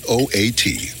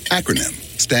 G-O-A-T, acronym,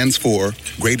 stands for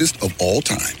Greatest of All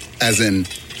Time. As in,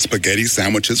 spaghetti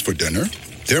sandwiches for dinner?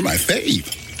 They're my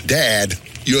fave. Dad,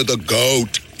 you're the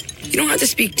GOAT. You don't have to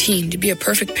speak teen to be a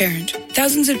perfect parent.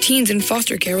 Thousands of teens in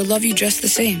foster care will love you just the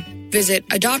same. Visit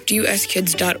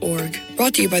adoptuskids.org.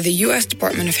 Brought to you by the U.S.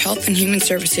 Department of Health and Human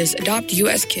Services, Adopt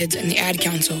U.S. Kids, and the Ad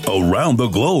Council. Around the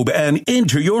globe and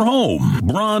into your home.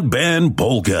 BroadBand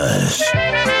Polkas.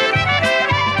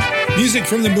 Music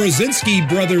from the Brzezinski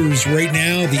brothers right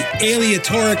now, the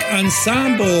Aleatoric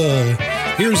Ensemble.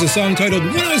 Here's a song titled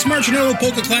When I Was Marching Out, a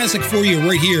polka classic for you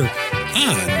right here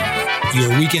on your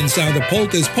weekend sound of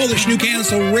polkas, Polish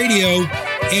Newcastle Radio,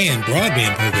 and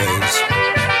BroadBand Polkas.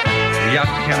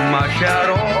 Jakie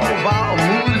masierowa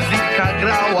muzyka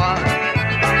grała,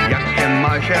 jakie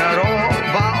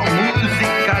masierowa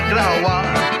muzyka grała,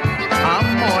 a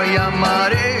moja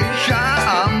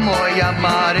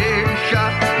Marysia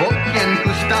w okienku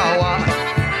stała,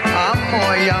 a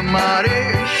moja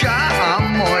Marysia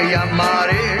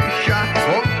w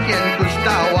okienku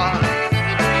stała,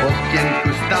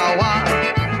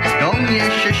 do mnie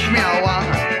się śmiała,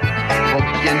 w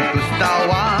okienku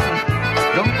stała,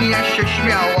 do mnie się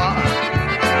śmiała,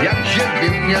 jak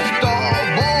żebym ja z tobą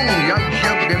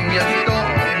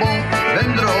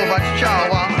wędrować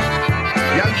chciała,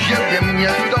 jak żebym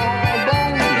ja z tobą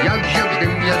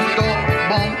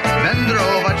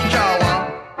wędrować chciała.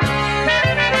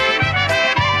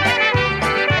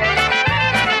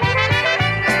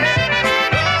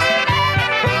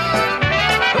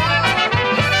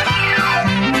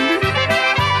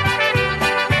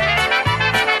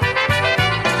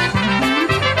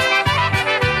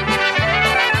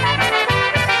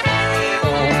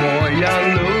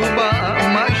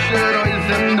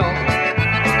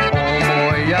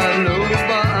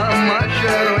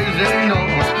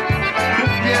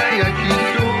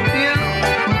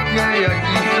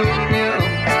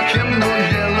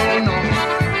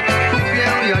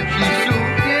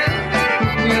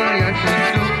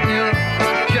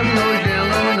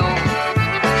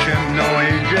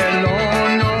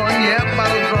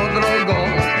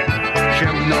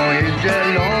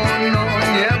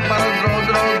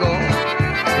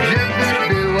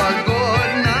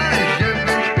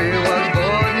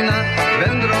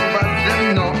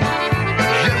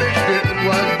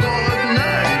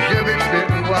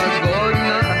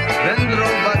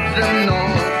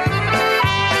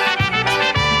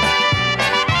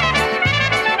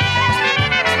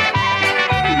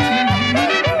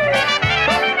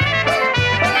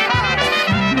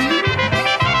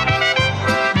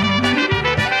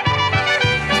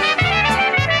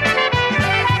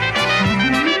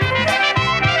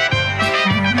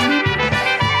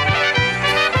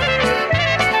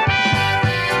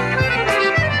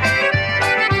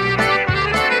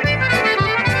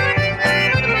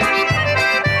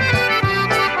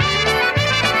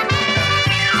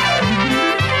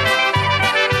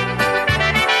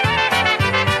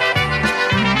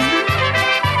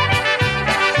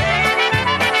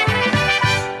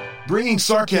 bringing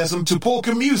sarcasm to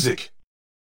polka music.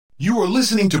 You are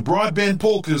listening to Broadband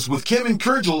Polkas with Kevin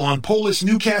Kurdziel on Polish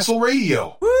Newcastle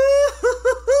Radio.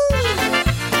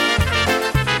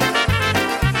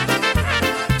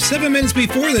 7 minutes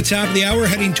before the top of the hour,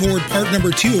 heading toward part number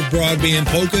 2 of Broadband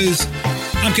Polkas.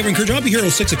 I'm Kevin Kurdziel. I'll be here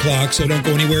till 6 o'clock, so don't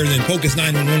go anywhere. And then Polkas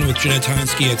 911 with Jeanette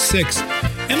Tonsky at 6.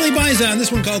 Emily Biza on this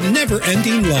one called Never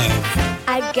Ending Love.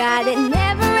 I've got a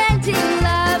never-ending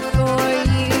love for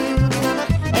you,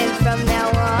 and from now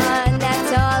on,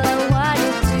 that's all I want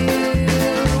to do.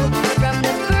 From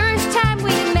the first time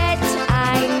we met,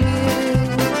 I knew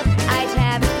I'd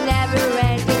have a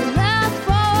never-ending love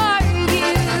for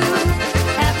you.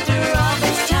 After all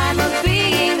this time of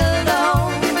being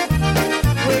alone,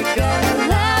 we're gonna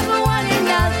love one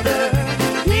another,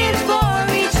 live for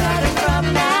each other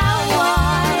from now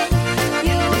on.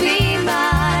 You'll be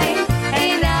mine,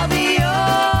 and I'll be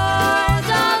yours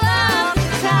all of the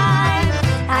time.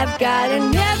 I've got a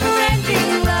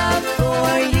never-ending love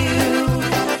for you,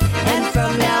 and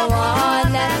from now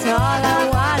on, that's all I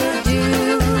want to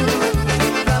do.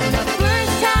 From the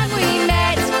first time we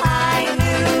met, I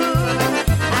knew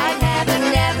I'd have a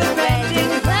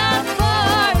never-ending love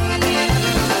for you.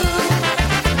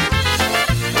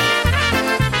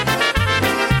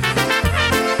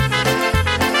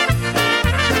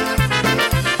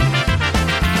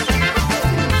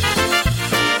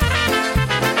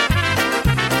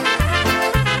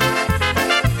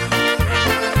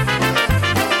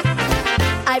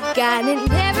 I've got a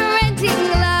never-ending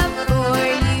love for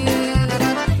you,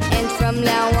 and from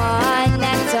now on,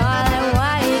 that's all I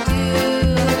want to do.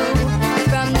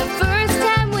 From the first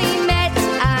time we met,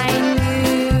 I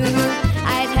knew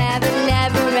I'd have a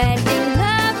never-ending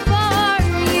love for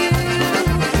you.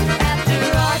 After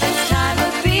all this time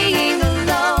of being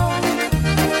alone,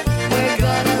 we're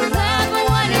gonna love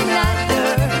one another,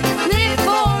 live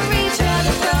for each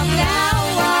other from now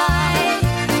on.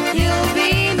 You'll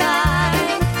be mine,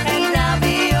 and I'll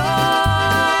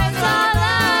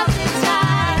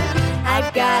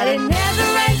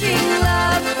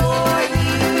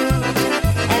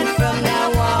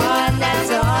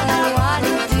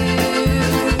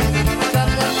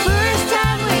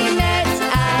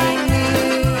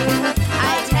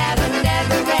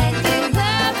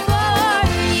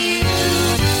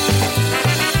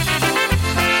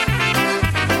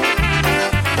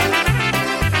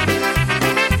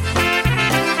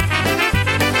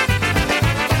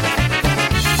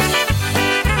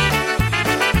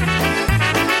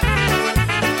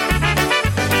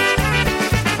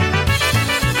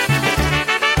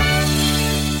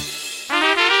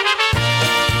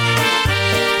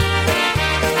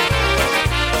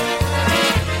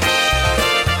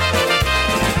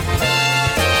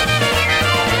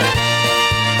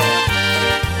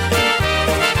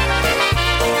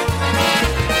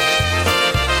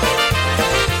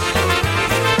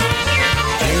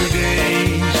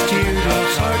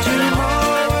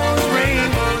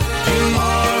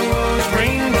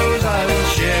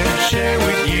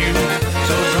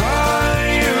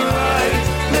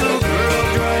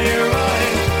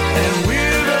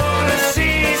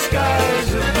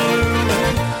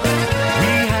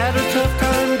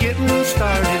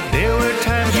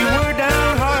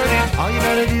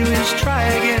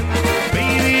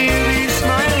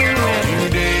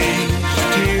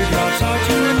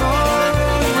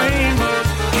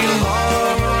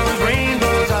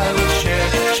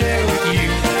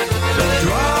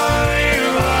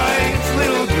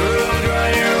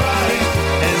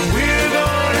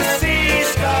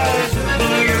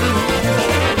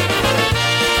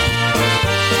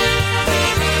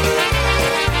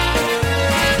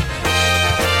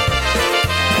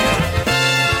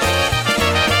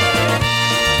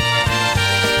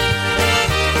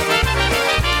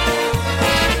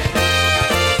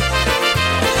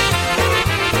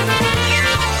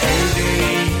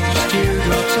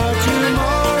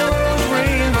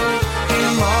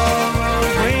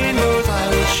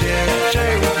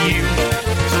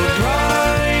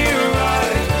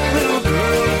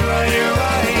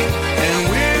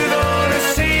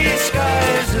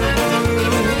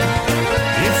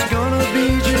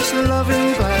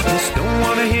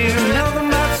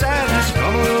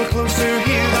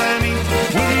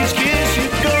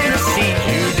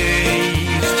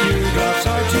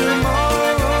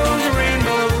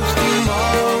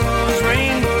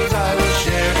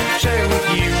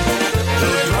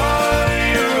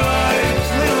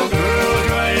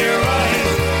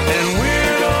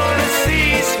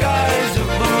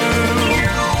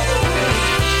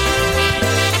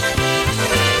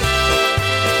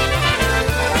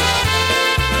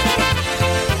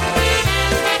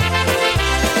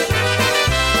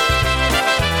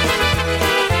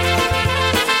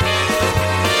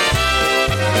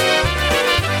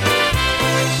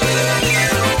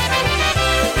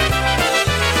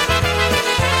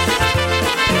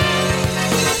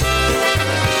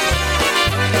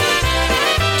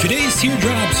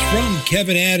Teardrops from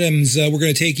Kevin Adams. We're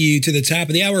going to take you to the top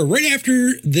of the hour right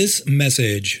after this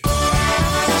message.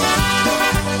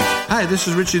 Hi, this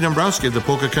is Richie Dombrowski of the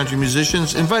Polka Country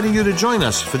Musicians, inviting you to join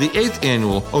us for the 8th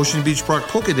annual Ocean Beach Park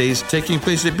Polka Days, taking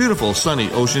place at beautiful, sunny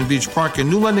Ocean Beach Park in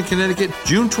New London, Connecticut,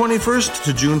 June 21st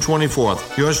to June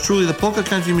 24th. Yours truly, the Polka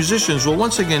Country Musicians, will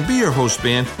once again be your host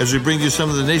band as we bring you some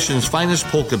of the nation's finest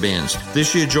polka bands.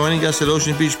 This year, joining us at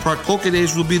Ocean Beach Park Polka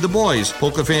Days will be the Boys,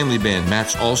 Polka Family Band,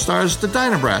 Matt's All-Stars, the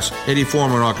Dynabrass, Eddie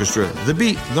Foreman Orchestra, The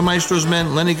Beat, the Maestro's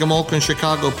Men, Lenny Gomolka and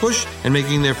Chicago Push, and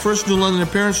making their first New London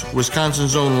appearance,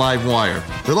 Wisconsin's own Live Wire.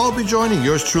 They'll all be joining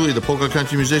yours truly, the Polka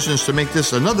Country Musicians, to make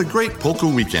this another great polka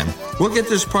weekend. We'll get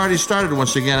this party started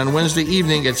once again on Wednesday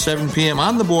evening at 7 p.m.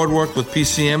 on the boardwalk with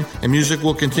PCM, and music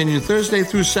will continue Thursday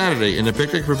through Saturday in the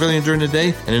Picnic Pavilion during the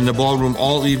day and in the ballroom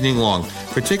all evening long.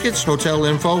 For tickets, hotel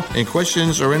info, and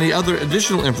questions or any other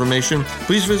additional information,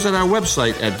 please visit our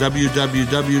website at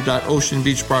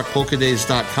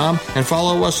www.oceanbeachparkpolkadays.com and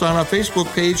follow us on our Facebook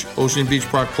page, Ocean Beach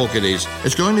Park Polka Days.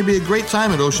 It's going to be a great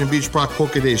time at Ocean Beach Park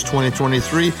Polka Days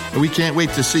 2023, and we can't wait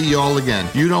to see you all again.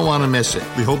 You don't want to miss it.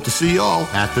 We hope to see you all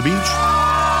at the beach.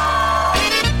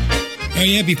 Oh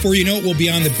yeah, before you know it, we'll be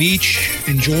on the beach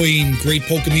enjoying great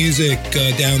polka music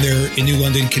down there in New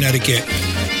London, Connecticut.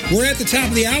 We're at the top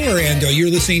of the hour, and you're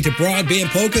listening to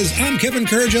BroadBand Polkas. I'm Kevin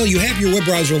Kurdziel. You have your web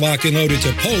browser locked and loaded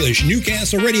to Polish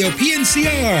Newcastle Radio,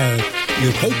 PNCR,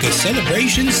 your polka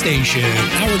celebration station.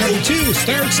 Hour number 2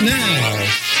 starts now.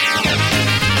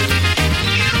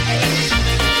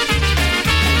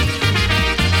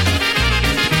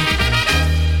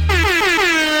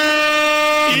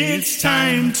 It's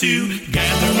time to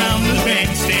gather round the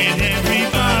bandstand,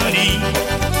 everybody.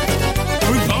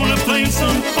 We're gonna play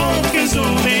some polkas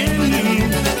old and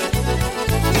new.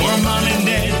 For mom and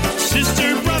dad,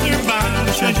 sister, brother,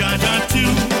 Basha, Jaja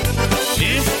too.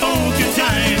 It's polka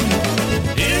time.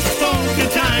 It's polka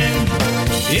time.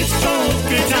 It's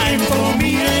polka time for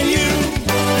me and you.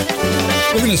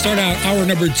 We're going to start out hour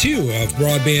number 2 of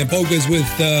BroadBand Polkas with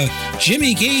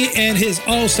Jimmy Key and his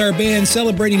all-star band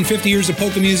celebrating 50 years of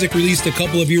polka music, released a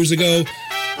couple of years ago.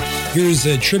 Here's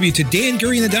a tribute to Dan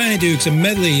Gurry and the Dynadukes, a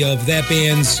medley of that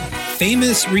band's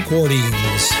famous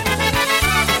recordings.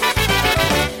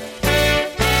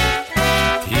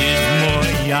 Tyś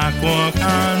moja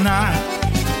kochana,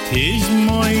 tyś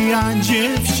moja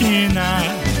dziewczyna,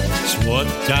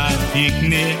 słodka,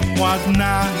 pięknie,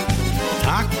 ładna,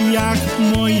 tak jak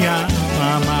moja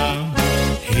mama.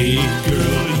 Hey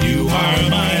girl, you are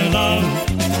my love,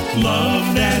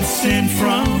 love that's sent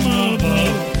from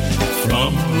above.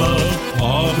 From love,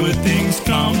 all good things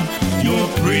come. You're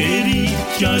pretty,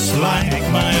 just like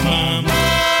my mom.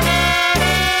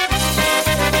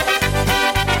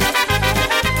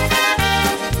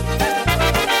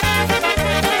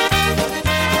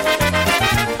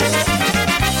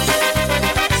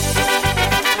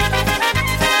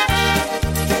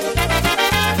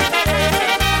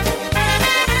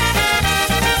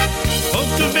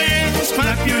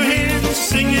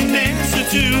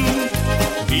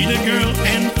 Meet a girl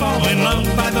and fall in love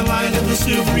by the light of the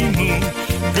silvery moon.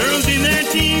 Girls in their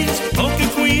teens, polka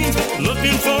queens,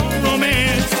 looking for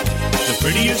romance. The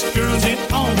prettiest girls in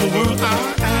all the world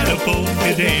are at a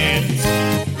polka dance.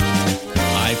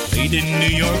 I played in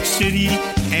New York City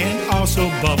and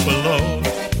also Buffalo.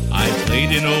 I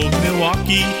played in old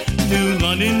Milwaukee, New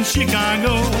London,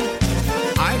 Chicago.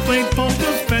 I played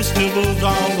polka festivals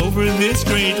all over this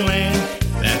great land.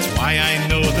 That's why I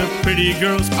know the pretty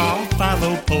girls all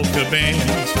follow polka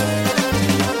bands.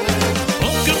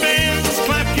 Polka bands,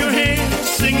 clap your hands,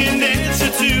 sing and dance a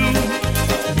tune.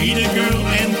 Meet a girl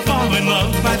and fall in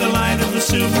love by the light of the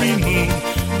silvery moon.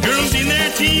 Girls in their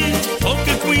teens,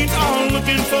 polka queens, all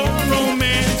looking for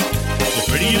romance. The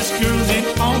prettiest girls in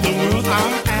all the world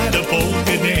are at a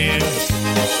polka dance.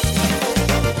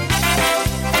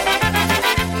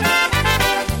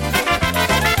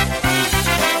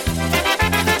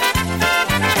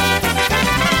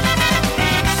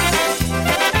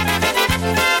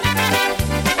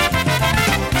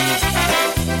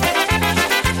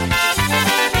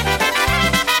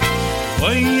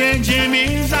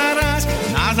 Pojedziemy zaraz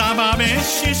na zabawę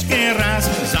wszystkie raz.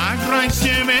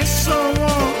 Zagrajcie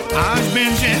wesoło, aż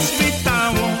będzie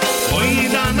świtało. Oj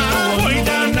dana,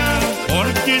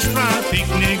 orkiestra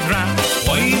pięknie gra.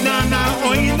 Oj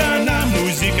dana,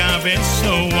 muzyka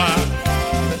wesoła.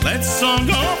 Let's all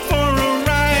go for a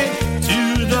ride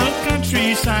to the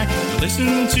countryside.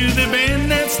 Listen to the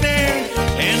band that's there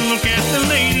and look at the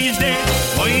ladies there.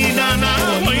 Oj dana,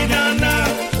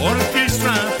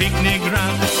 orkiestra pięknie gra.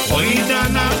 Oj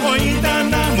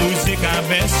dana, muzyka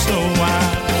wesoła.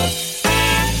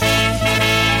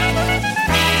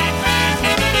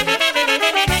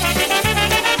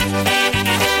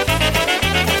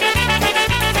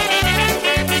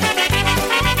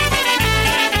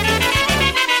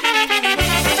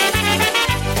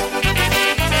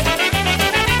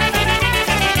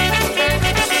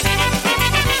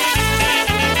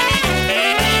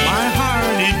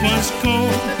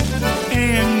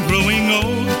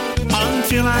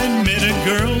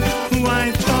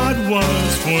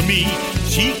 for me.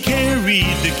 She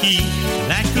carried the key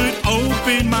that could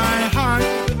open my heart.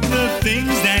 The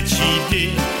things that she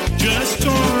did just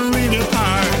tore it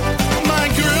apart. My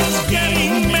girl's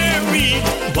getting married,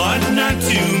 but not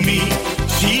to me.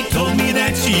 She told me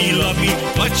that she loved me,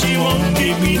 but she won't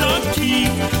give me the key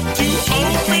to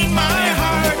open my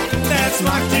heart that's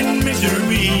locked in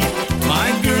misery.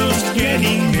 My girl's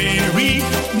getting married,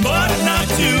 but not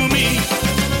to me.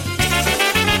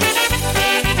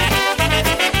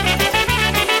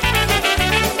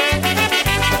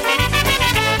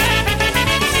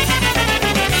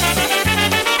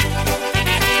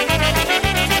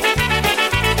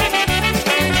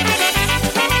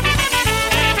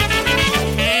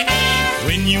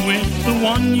 When you with the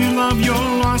one you love, you're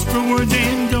lost for words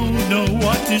and don't know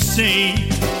what to say.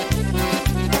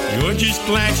 You're just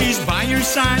glad she's by your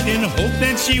side and hope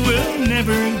that she will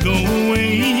never go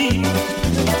away.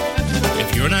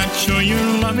 If you're not sure your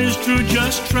love is true,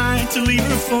 just try to leave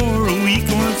her for a week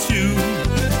or two.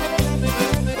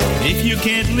 If you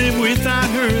can't live without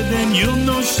her, then you'll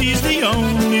know she's the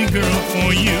only girl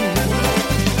for you.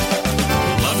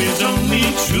 Love is only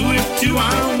true if two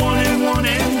are one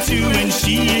and two, and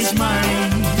she is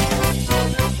mine.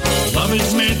 Love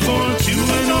is meant for two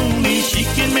and only. She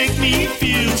can make me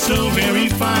feel so very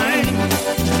fine.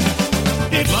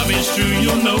 If love is true,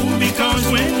 you'll know, because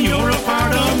when you're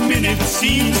apart, a minute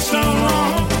seems so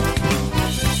long.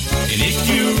 And if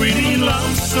you really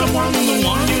love someone, the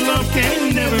one you love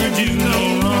can never do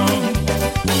no wrong.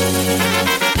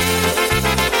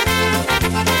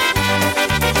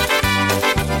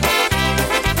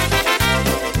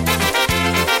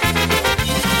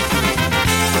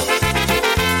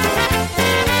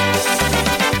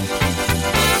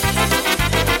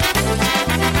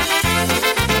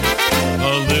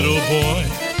 Boy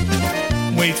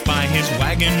waits by his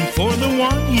wagon for the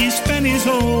one he spent his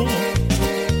whole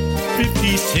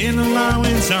 50-cent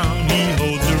allowance on. He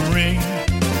holds a ring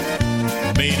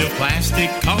made of plastic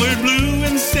colored blue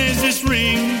and says, this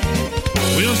ring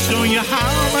will show you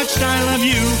how much I love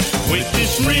you. With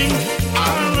this ring,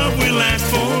 our love will last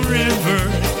forever.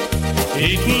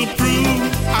 It will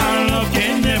prove our love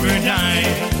can never die.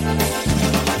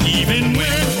 Even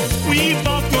when we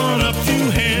both gone up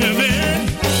to heaven,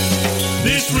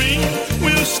 this ring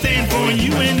will stand for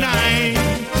you and I.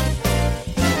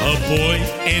 A boy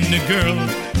and a girl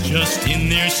just in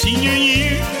their senior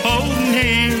year, holding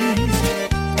hands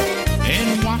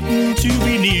and walking to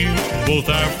be near. Both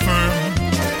are firm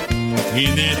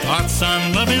in their thoughts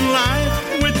on love and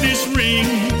life. With this ring,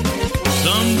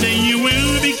 someday you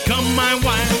will become my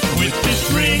wife. With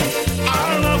this ring,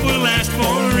 our love will last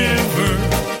forever.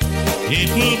 It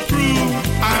will prove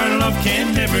our love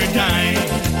can never die.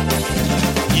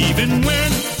 Even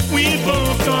when we've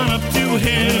both gone up to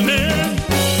heaven,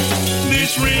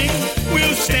 this ring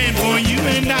will stand for you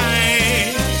and I.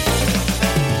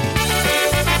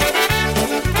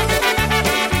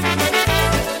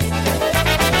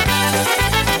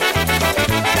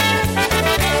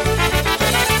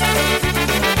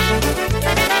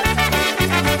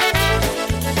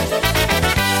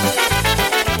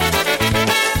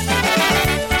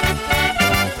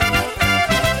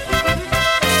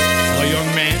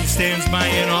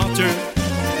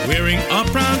 Wearing a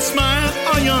proud smile,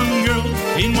 a young girl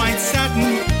in white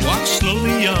satin walks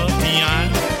slowly up the aisle.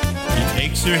 He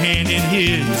takes her hand in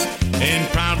his, and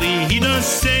proudly he does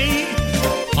say,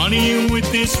 honey,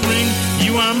 with this ring,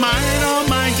 you are mine, all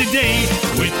mine today.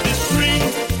 With this ring,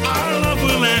 our love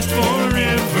will last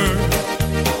forever.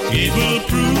 It will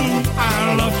prove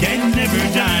our love can never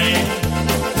die.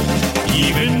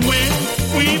 Even when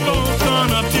we both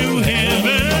gone up to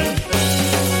heaven,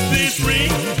 this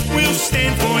ring will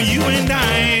stand for you and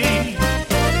I.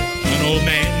 An old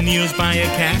man kneels by a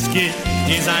casket.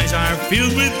 His eyes are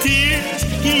filled with tears.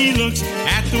 He looks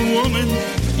at the woman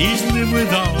he's lived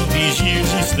with all these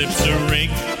years. He slips a ring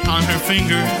on her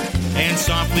finger, and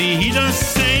softly he does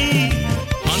say,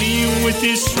 honey, with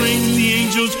this ring the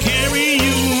angels carry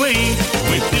you away.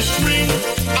 With this ring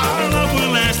our love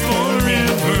will last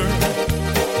forever.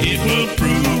 It will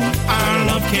prove our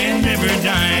love can never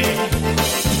die.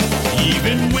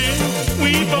 Even when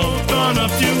we both gone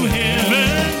up to heaven,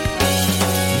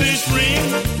 this ring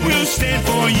will stand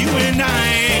for you and I.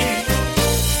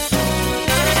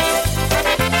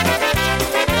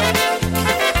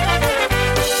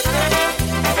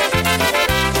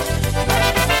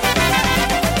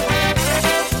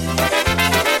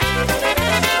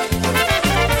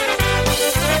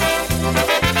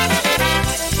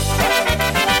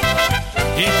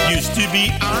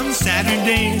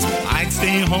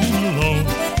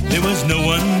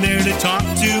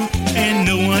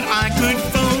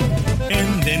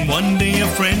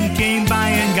 friend came by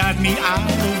and got me out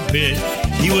of bed.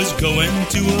 He was going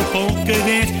to a polka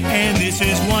dance, and this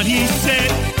is what he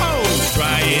said. Oh,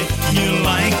 try it, you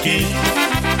like it.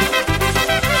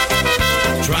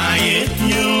 Try it,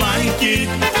 you like it.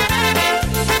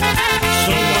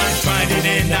 So I tried it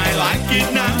and I like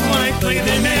it. Now I play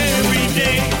them every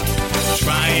day.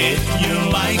 Try it, you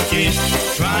like it.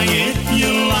 Try it,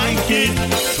 you like it.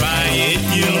 Try it,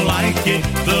 you like it.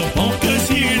 The polka's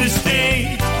here to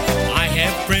stay. I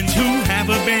have friends who have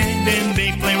a band and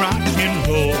they play rock and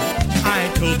roll. I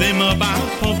told them about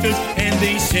polkas and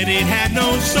they said it had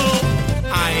no soul.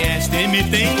 I asked them if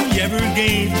they ever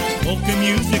gave polka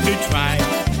music a try.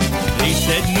 They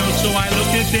said no, so I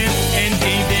looked at them and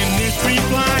gave them this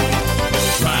reply.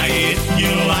 Try it,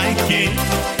 you like it.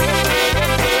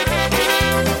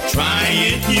 Try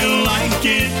it, you like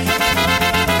it.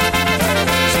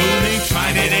 So they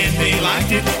tried it and they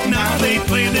liked it. Now they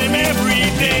play them every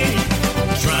day.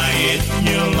 Try it,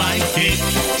 you like it.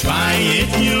 Try it,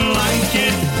 you like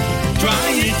it.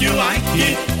 Try it, you like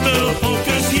it. The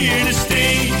polka's here to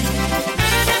stay.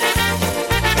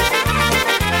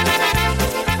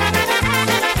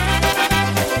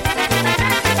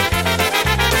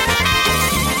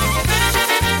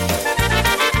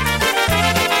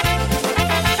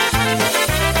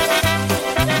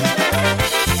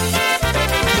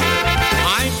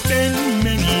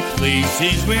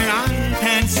 Places where I've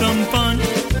had some fun.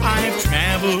 I've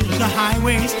traveled the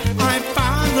highways, I've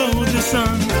followed the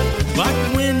sun. But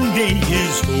when day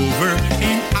is over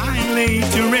and I lay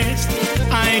to rest,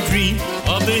 I dream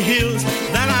of the hills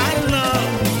that I love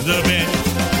the best.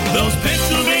 Those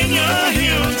Pennsylvania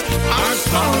hills are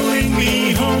calling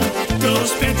me home. Those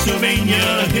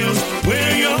Pennsylvania hills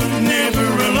where you're never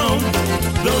alone.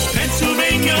 Those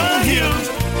Pennsylvania hills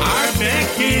are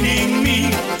beckoning me.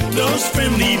 Those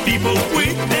friendly people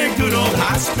with their good old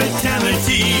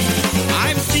hospitality.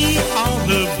 I've seen all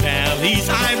the valleys,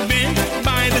 I've been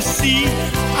by the sea.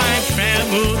 I've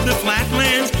traveled the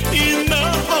flatlands in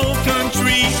the whole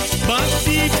country. But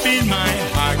deep in my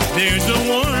heart, there's a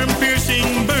warm,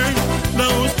 piercing burn.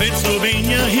 Those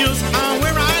Pennsylvania hills are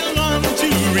where I long to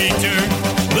return.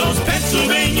 Those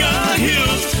Pennsylvania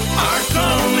hills are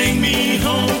calling me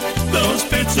home. Those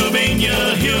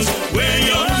Pennsylvania hills where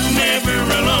you're never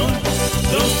alone.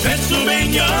 Those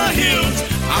Pennsylvania hills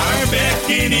are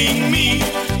beckoning me.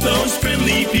 Those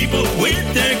friendly people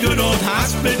with their good old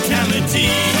hospitality.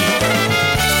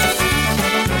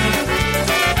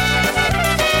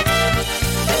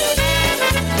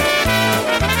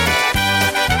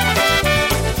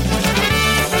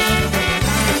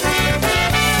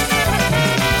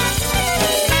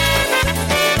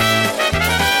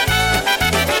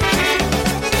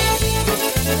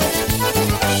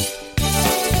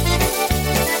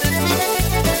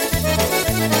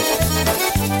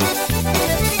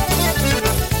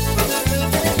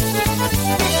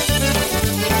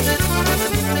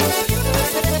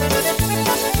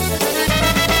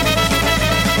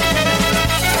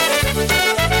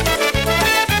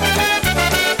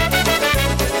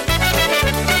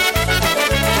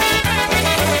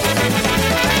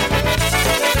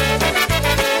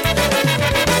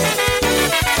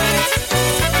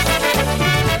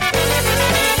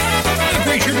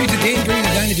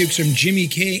 From Jimmy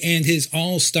K and his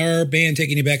all-star band,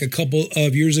 taking you back a couple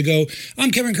of years ago. I'm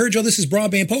Kevin Kurgel. This is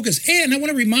BroadBand Polkas, and I want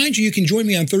to remind you, you can join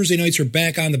me on Thursday nights. We're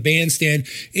back on the bandstand,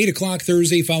 8 o'clock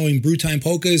Thursday, following Brew Time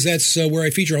Polkas. That's where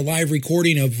I feature a live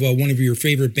recording of one of your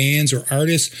favorite bands or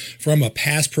artists from a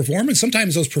past performance.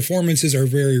 Sometimes those performances are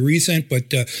very recent,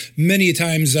 but many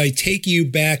times I take you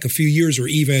back a few years or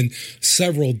even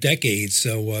several decades.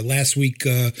 So last week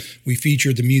we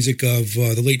featured the music of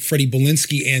the late Freddie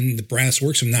Belinsky and the Brass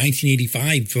Works from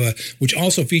 1985, which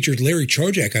also featured Larry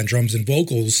Trojak on drums and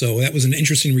vocals. So that was an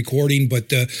interesting recording,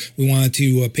 but we wanted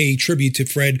to pay tribute to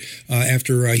Fred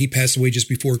after he passed away just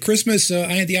before Christmas.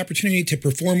 I had the opportunity to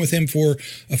perform with him for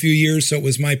a few years, so it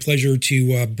was my pleasure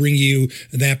to bring you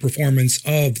that performance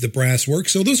of the Brass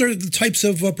Works. So those are the types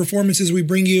of performances we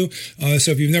bring you.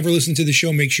 So if you've never listened to the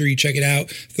show, make sure you check it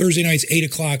out. Thursday nights, 8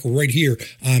 o'clock, right here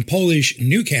on Polish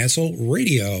Newcastle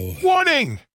Radio.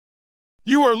 Warning!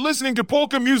 You are listening to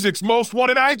Polka Music's Most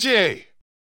Wanted IJ,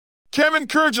 Kevin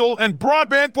Kurgel and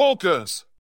BroadBand Polkas.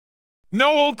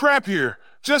 No old crap here,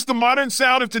 just the modern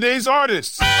sound of today's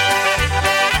artists.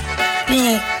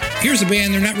 Well, here's a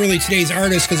band, they're not really today's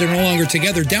artists because they're no longer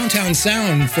together. Downtown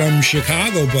Sound from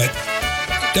Chicago, but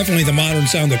definitely the modern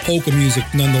sound of polka music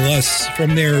nonetheless,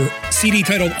 from their CD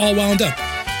titled All Wound Up.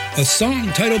 A song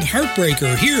titled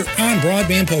Heartbreaker here on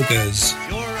BroadBand Polkas.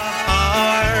 You're a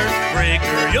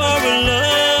heartbreaker, you're a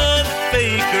love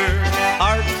faker,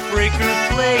 heartbreaker. heartbreaker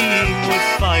playing with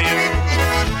fire.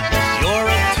 You're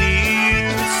a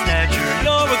tear snatcher,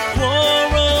 you're a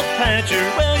quarrel patcher.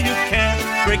 Well, you can't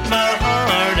break my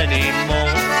heart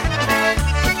anymore.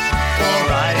 For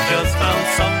I just found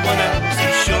someone else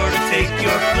who's sure to take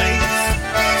your place.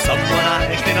 Someone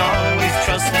I can always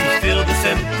trust and fill this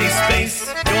empty space.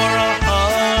 You're a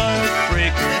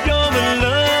heartbreaker, you're a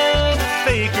love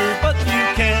faker, but you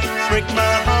can't break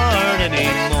my heart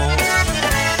anymore.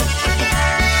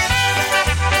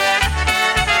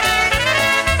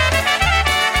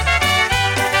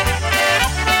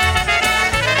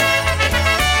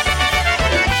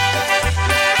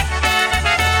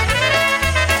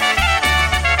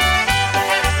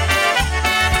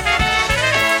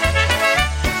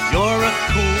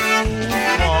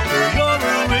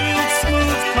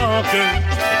 But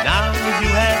now you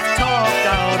have talked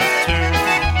out of turn.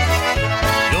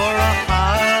 You're a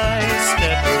high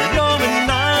stepper, you're a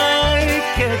night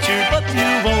catcher, but you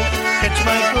won't catch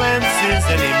my glances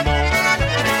anymore.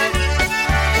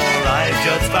 For I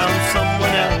just found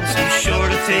someone else who's sure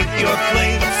to take your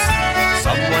place.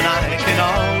 Someone I can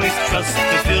always trust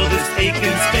to fill this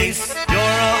aching space.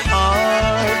 You're a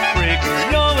heartbreaker,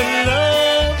 you're a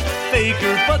love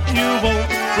faker, but you won't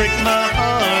break my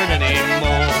heart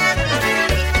anymore.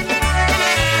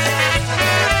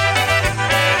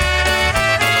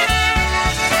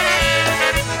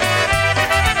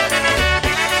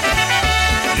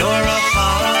 You're a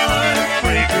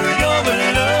heartbreaker, you're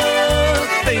a love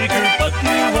faker, but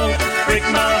you won't break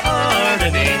my heart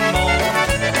anymore.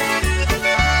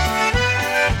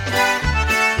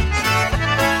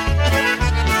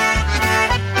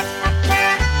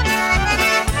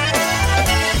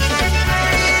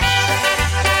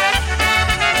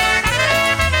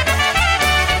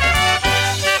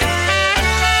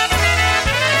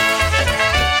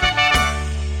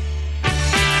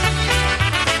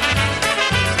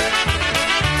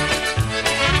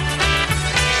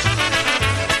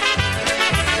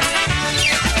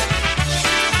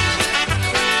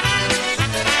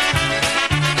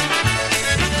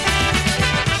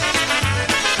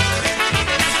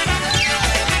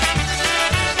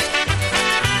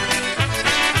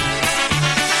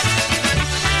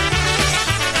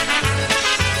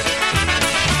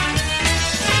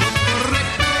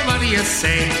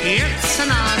 Say it's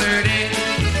another day.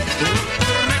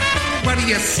 What do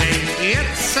you say?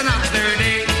 It's another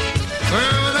day.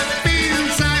 Where the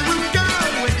fields I will go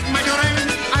with my girl,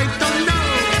 I don't know.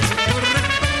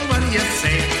 What do you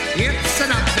say? It's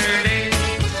another day.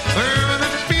 Where the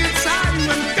fields I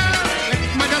will go with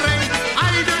my girl, I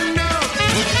don't know.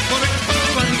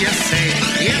 What do you say?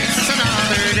 It's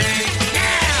another day.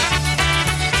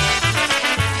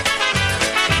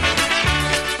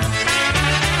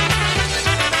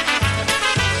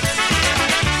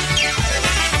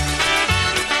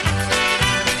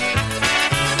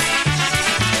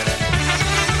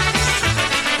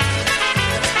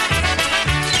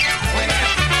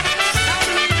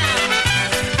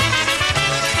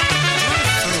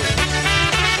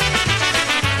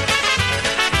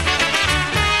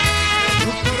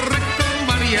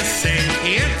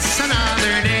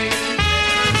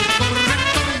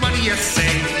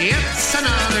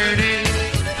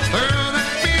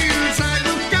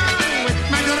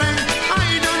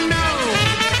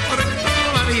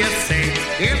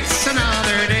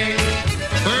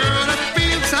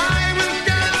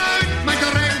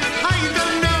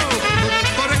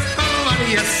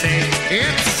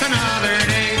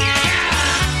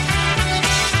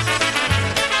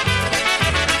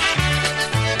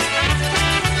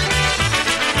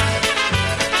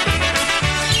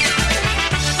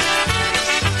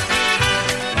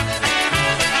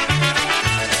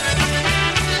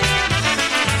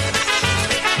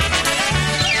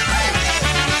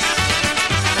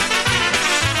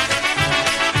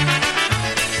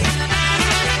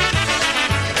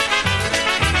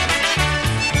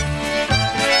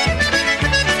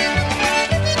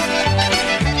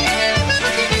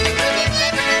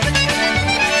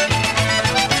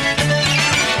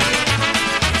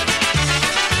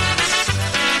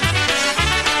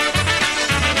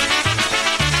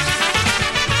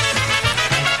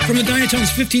 From the Diatoms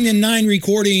 15-9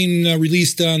 recording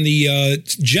released on the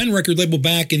Gen record label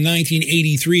back in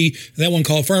 1983. That one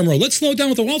called Farm Road. Let's slow it down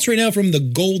with a waltz right now from the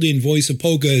golden voice of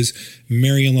polkas,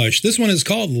 Marion Lush. This one is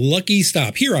called Lucky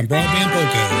Stop, here on BroadBand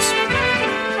Polkas.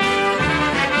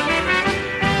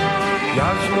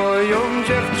 Ja z moją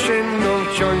dziewczyną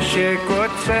wciąż się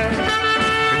kłócę.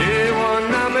 Gdy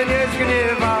ona mnie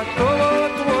zgniewa, to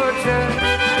odłożę.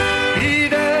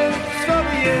 Idę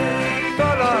sobie do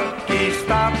Lucky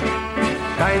Stop.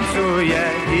 Tańcuję tańcuję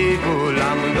i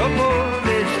gulam do pól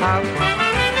szaf.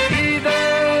 Idę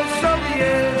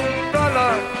sobie do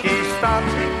lokki staw,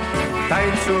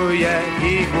 tańcuję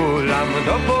i gulam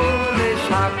do pól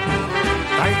szaf.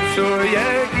 Tańcuję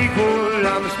i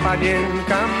gulam z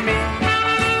panienkami,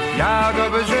 ja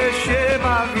dobrze się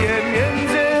bawię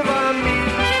między wami.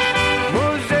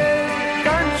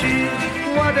 Muzykanci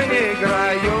ładnie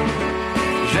grają,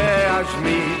 że aż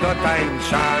mi do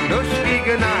tańca nóżki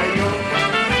gnają.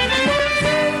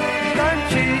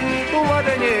 Muzykanci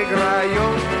ładnie grają,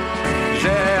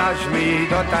 że aż mi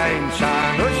do tańca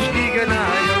nóżki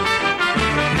gnają.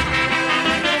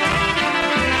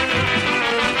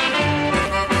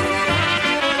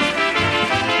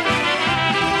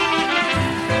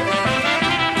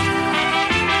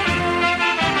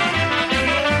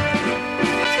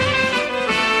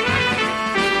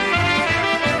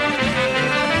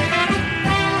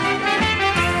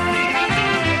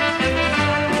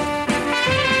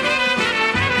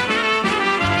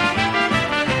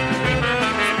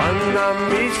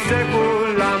 Se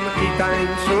gulam i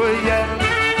tańcuję,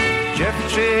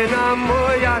 dziewczyna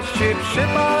moja się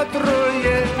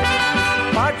przypatruje,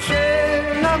 patrzy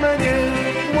na mnie,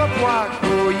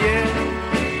 opłakuje,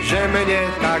 że mnie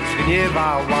tak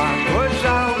zgniewała,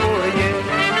 pożałuje.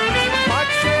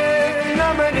 Patrzy na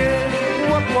mnie,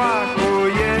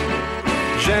 opłakuje,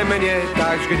 że mnie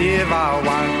tak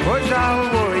zgniewała,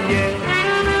 pożałuje.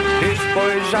 Gdy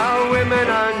spojrzałem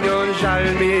na nią, żal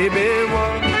mi było,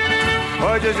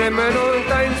 chodź ze mną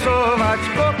tańcować,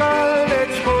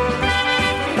 kochанeczku.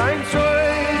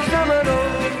 Tańcuj ze mną,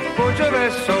 bądź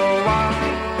wesoła.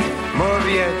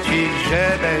 Mówię ci, że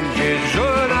będziesz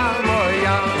żona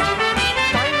moja.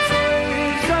 Tańcuj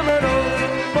ze mną,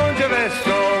 bądź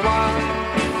wesoła.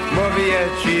 Mówię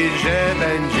ci, że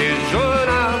będziesz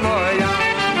żona moja.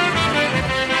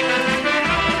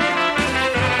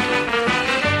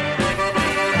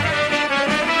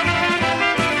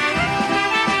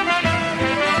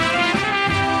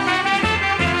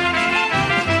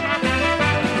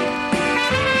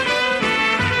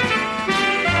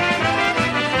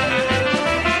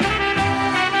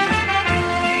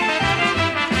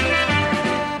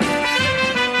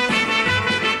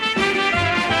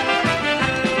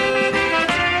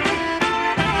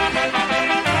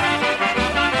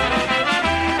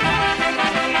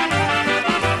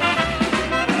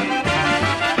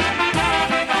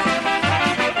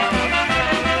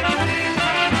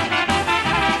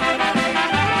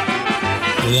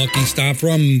 Lucky stop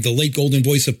from the late golden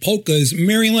voice of polkas,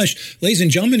 Marion Lesh. Ladies and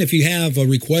gentlemen, if you have a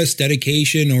request,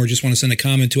 dedication, or just want to send a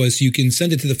comment to us, you can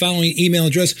send it to the following email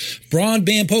address,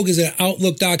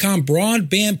 broadbandpolkas@outlook.com,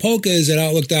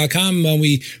 broadbandpolkas@outlook.com.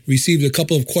 We received a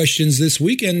couple of questions this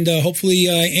week, and hopefully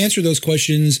answer those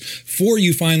questions for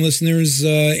you fine listeners.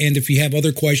 And if you have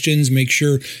other questions, make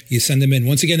sure you send them in.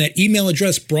 Once again, that email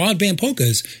address,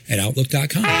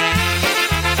 broadbandpolkas@outlook.com.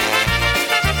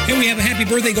 And we have a happy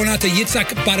birthday going out to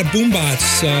Yitzhak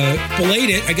Badaboombots.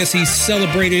 Belated, I guess he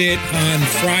celebrated it on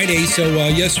Friday, so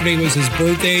yesterday was his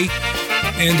birthday.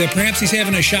 And perhaps he's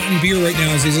having a shot and beer right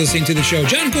now as he's listening to the show.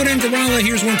 John Good and Garala,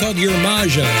 here's one called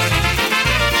Yermaja.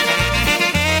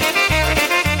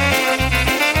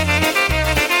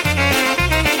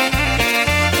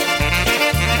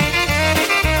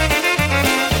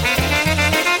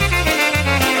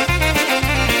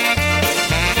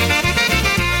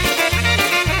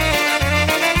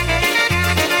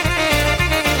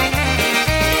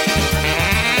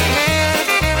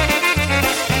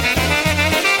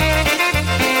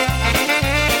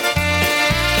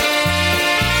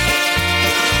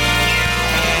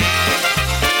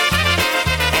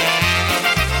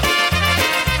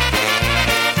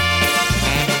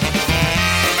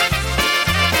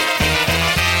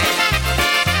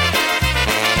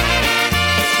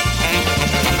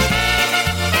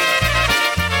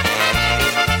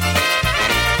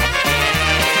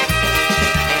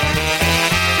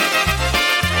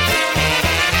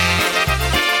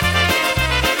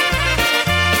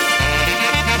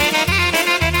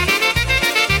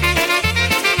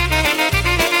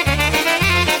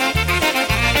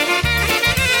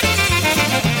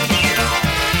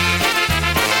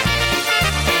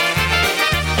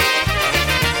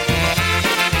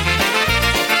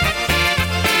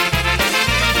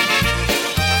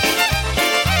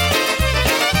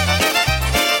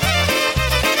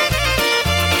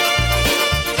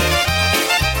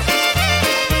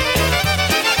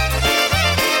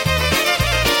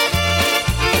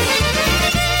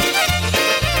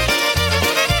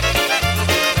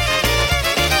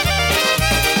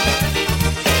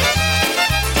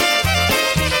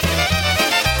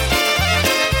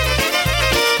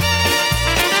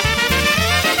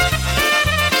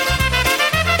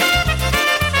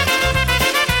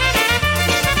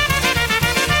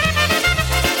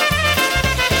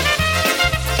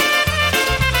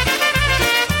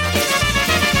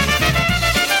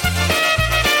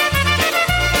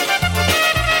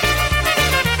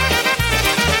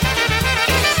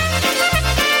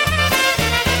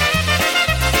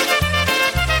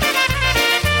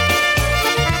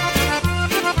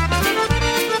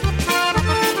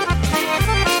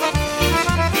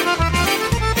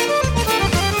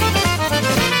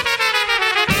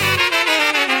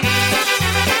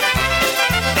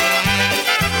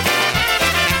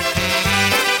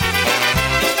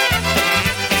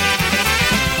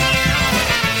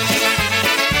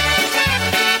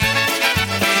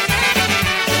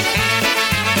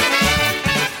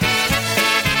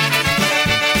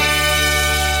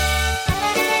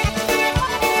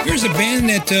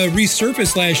 that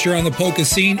resurfaced last year on the polka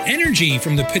scene, Energy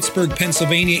from the Pittsburgh,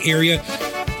 Pennsylvania area.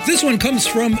 This one comes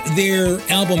from their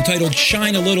album titled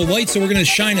Shine a Little Light, so we're going to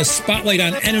shine a spotlight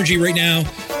on Energy right now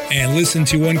and listen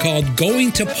to one called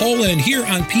Going to Poland here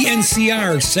on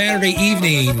PNCR Saturday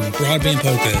evening, Broadband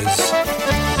Polkas.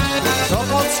 Do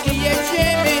Polski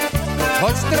jedziemy,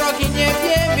 choć drogi nie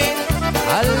wiemy,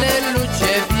 ale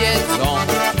ludzie wiedzą,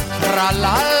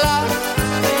 tralala,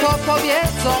 to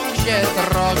powiedzą, gdzie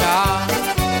droga.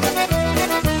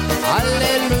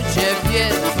 Ale ludzie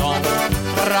wiedzą,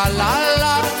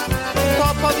 tralala, to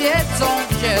powiedzą,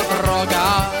 gdzie droga.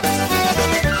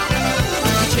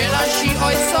 Gdzie nasi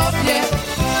ojcowie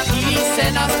i se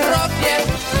na zdrowie,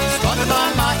 skąd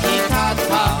mama i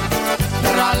tata,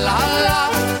 tralala,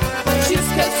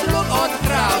 wszystkie ślub od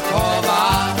Krakowa.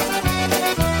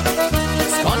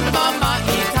 Skąd mama i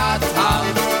tata,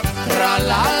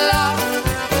 tralala,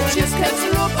 wszystkie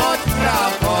ślub od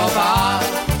Krakowa.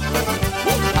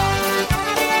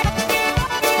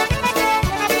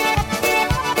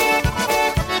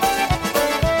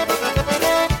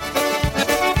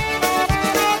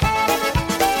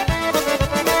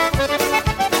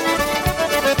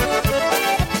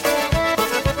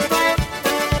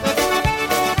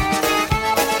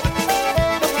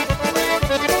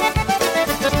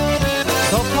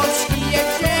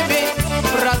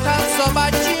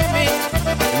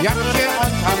 Jak się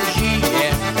on tam żyje,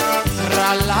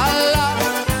 tralala,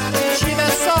 ci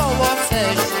wesoło se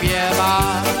śpiewa.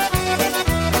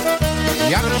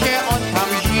 Jak się on tam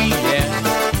żyje,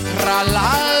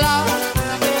 tralala,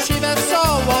 ci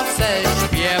wesoło se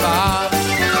śpiewa.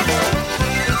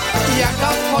 Jaka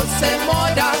w Polsce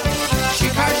moda, ci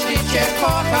każdy cię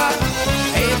kocha,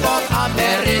 ej, bo w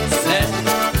Ameryce,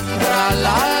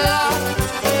 tralala,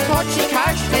 to ci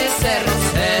każdy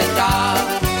serce da.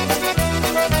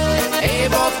 Ej,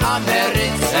 bo w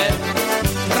Ameryce,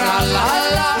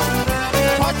 tralala,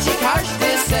 to ci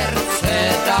każdy serce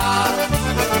da.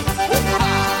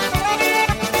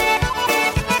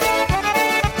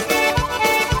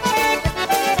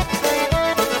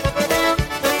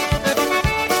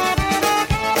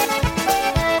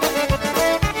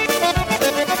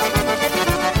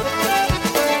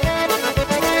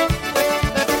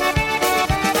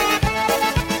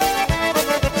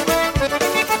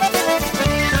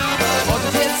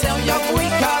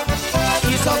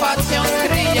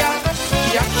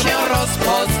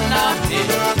 Rozpoznany,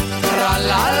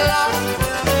 tralala,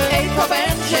 ej, to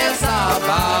będzie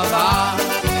zabawa.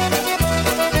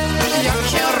 Jak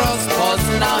się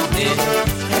rozpoznamy,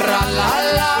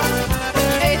 tralala,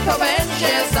 ej, to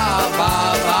będzie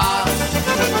zabawa.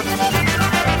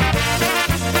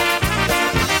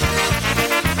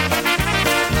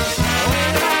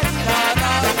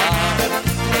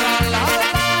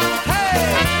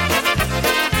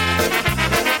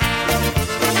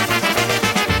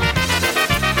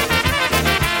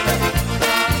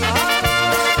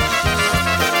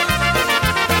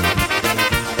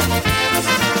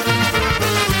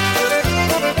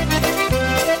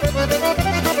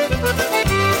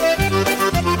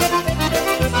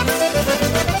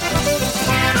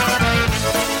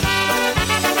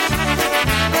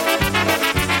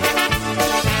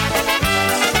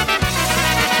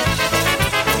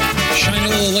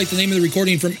 The name of the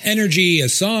recording from Energy, a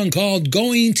song called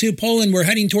Going to Poland. We're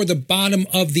heading toward the bottom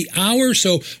of the hour,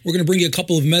 so we're going to bring you a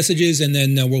couple of messages, and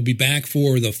then we'll be back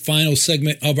for the final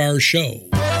segment of our show.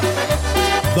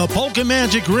 The Polka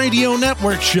Magic Radio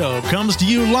Network Show comes to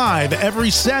you live every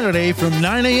Saturday from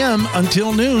 9 a.m.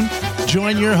 until noon.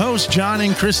 Join your hosts, John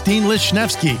and Christine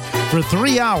Lishnevsky, for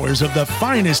 3 hours of the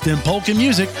finest in polka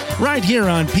music right here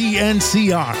on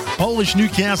PNCR,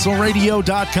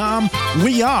 PolishNewcastleRadio.com.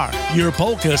 We are your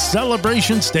polka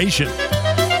celebration station.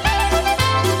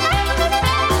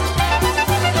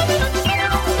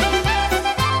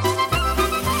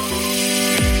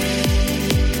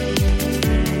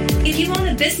 If you want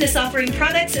a business offering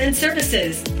products and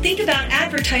services, think about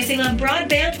advertising on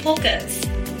BroadBand Polkas.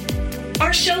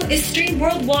 Our show is streamed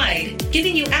worldwide,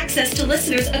 giving you access to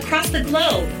listeners across the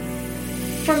globe.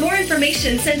 For more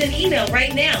information, send an email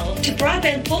right now to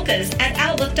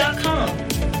broadbandpolkas@outlook.com.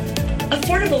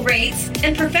 Affordable rates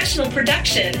and professional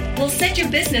production will set your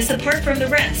business apart from the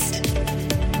rest.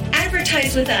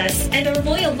 Advertise with us, and our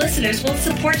loyal listeners will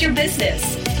support your business.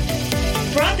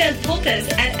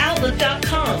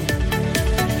 broadbandpolkas@outlook.com.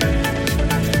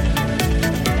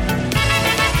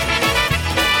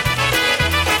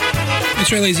 That's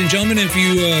right, ladies and gentlemen. If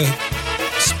you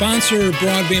sponsor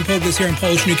Broadband Polkas here on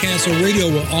Polish Newcastle Radio,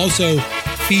 we'll also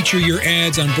feature your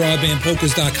ads on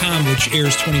BroadbandPolkas.com, which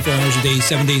airs 24 hours a day,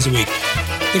 7 days a week.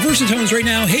 The Versatones right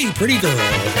now, Hey Pretty Girl.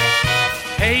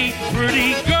 Hey,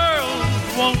 pretty girl,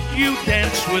 won't you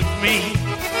dance with me?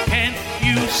 Can't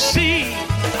you see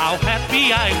how happy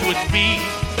I would be?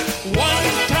 One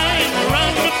time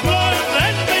around the floor,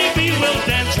 then maybe we'll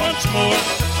dance once more.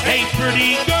 Hey,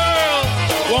 pretty girl,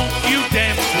 won't you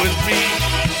dance with me?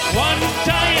 One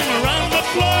time around the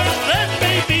floor, then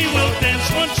maybe we'll dance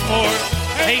once more.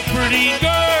 Hey, pretty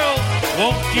girl,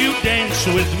 won't you dance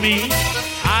with me?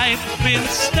 I've been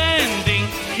standing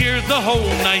here the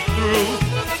whole night through.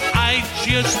 I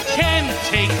just can't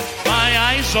take my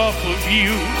eyes off of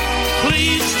you.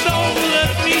 Please don't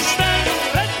let me stand.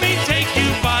 Let me take you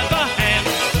by the hand.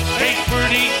 Hey,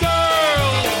 pretty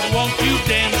girl, won't you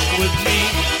dance with me?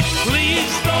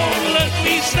 Please don't let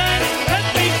me stand. Let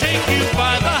me take you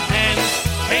by the hand.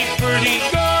 Hey, pretty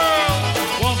girl,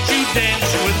 won't you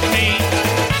dance with me?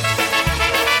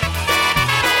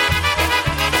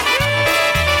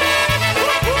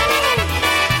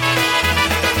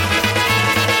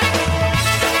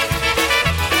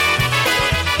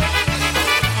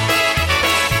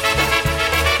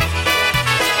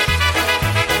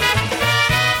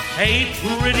 Hey,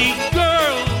 pretty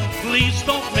girl, please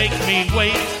don't make me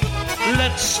wait.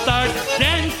 Let's start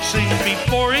dancing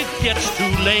before it gets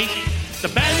too late. The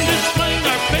band is playing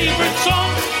our favorite song.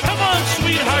 Come on,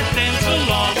 sweetheart, dance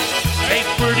along. Hey,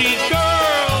 pretty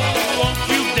girl, won't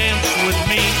you dance with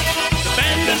me? The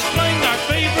band is playing our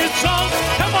favorite song.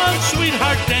 Come on,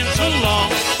 sweetheart, dance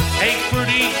along. Hey,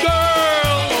 pretty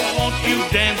girl, won't you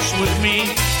dance with me?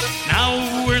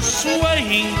 Now we're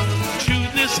swaying to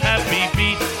this happy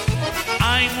beat.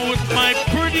 I'm with my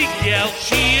pretty gal,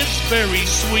 she is very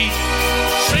sweet.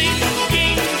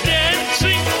 Singing,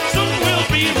 dancing, soon we'll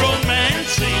be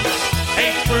romancing.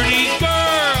 Hey, pretty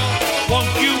girl,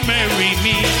 won't you marry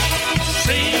me?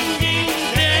 Singing,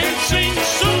 dancing,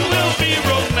 soon we'll be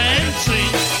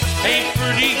romancing. Hey,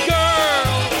 pretty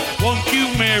girl, won't you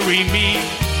marry me?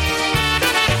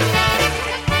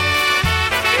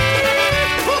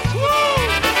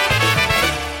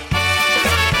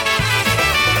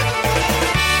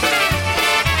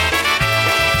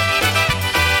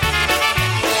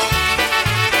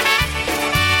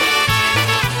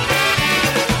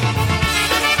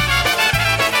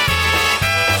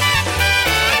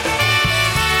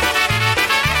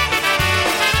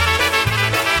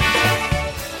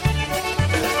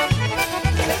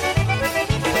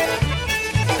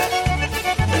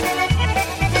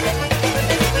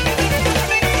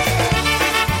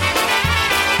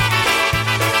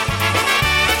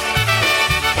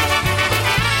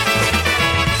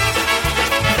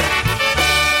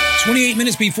 28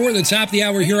 minutes before the top of the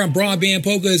hour here on Broadband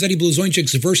Polkas, Eddie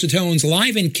Blazonczyk's Versatones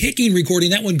live and kicking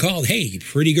recording, that one called Hey,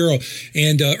 Pretty Girl.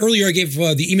 And earlier I gave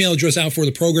the email address out for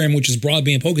the program, which is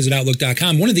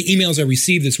broadbandpolkas@outlook.com. One of the emails I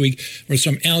received this week was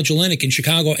from Al Jelenik in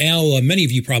Chicago. Al, many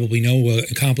of you probably know,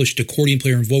 accomplished accordion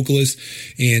player and vocalist,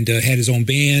 and had his own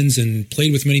bands and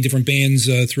played with many different bands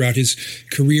throughout his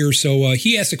career. So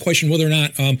he asked the question whether or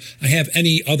not I have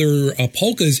any other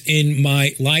polkas in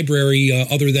my library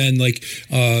other than like,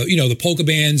 the polka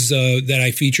bands that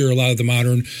I feature, a lot of the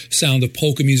modern sound of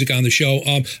polka music on the show.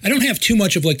 I don't have too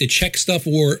much of like the Czech stuff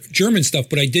or German stuff,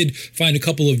 but I did find a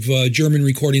couple of German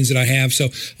recordings that I have. So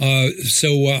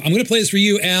I'm going to play this for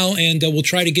you, Al, and we'll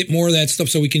try to get more of that stuff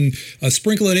so we can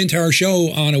sprinkle it into our show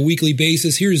on a weekly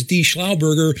basis. Here's D.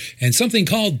 Schlauberger and something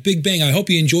called Big Bang. I hope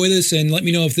you enjoy this, and let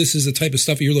me know if this is the type of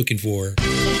stuff you're looking for. 「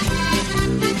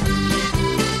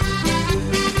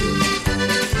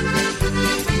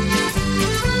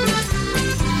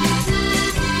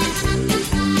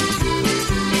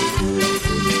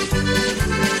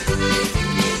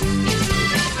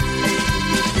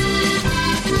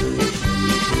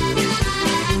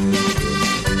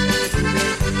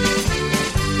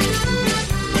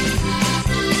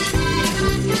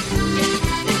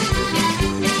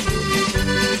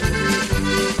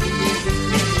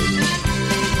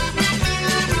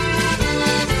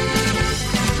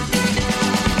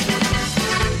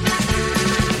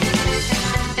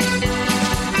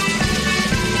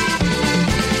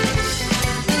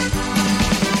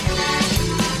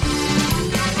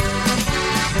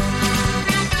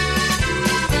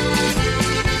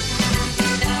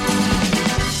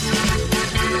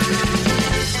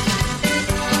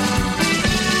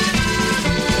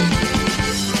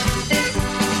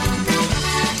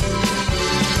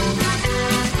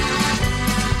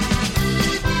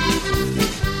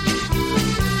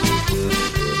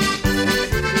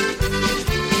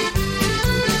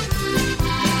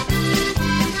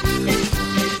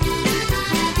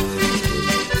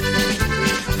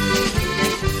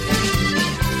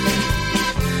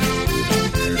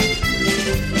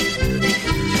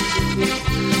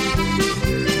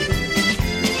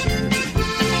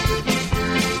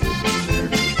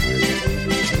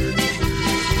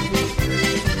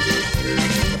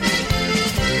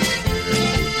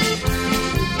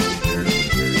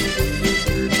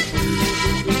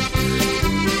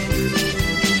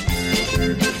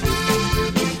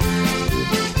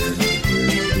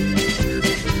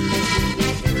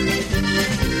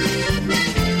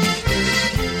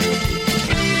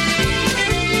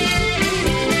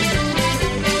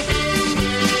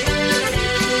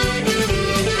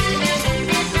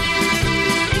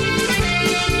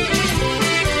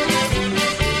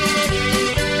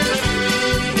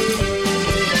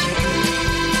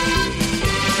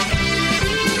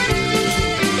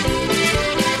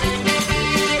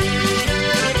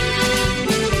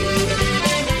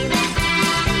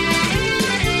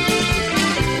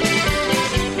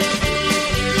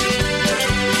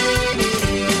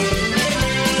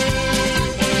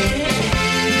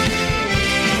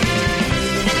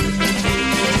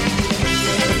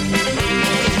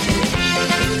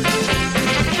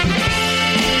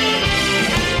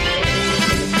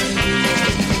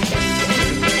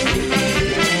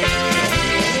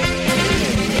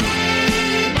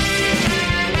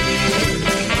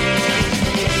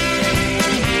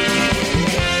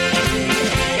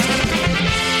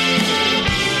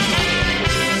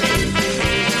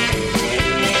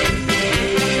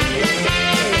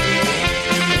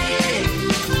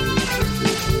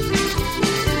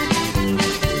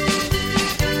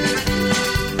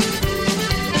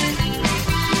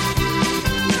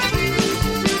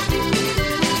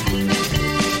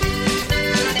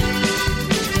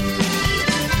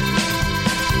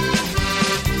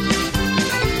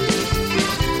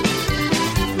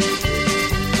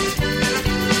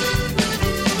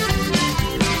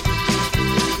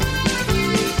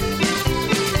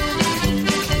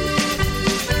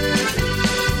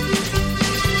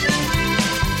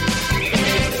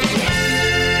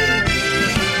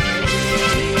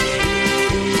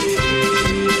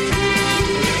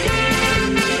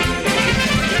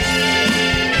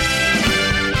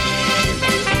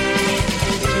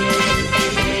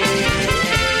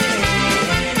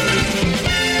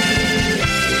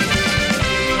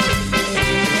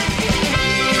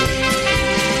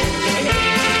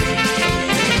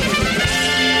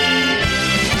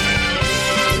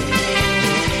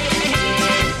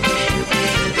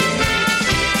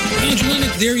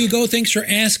go. Thanks for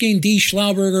asking, D.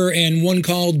 Schlauberger, and one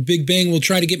called Big Bang. We'll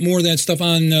try to get more of that stuff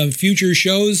on future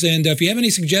shows. And if you have any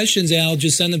suggestions, Al,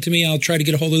 just send them to me. I'll try to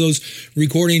get a hold of those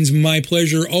recordings. My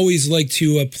pleasure. Always like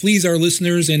to please our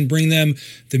listeners and bring them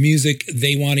the music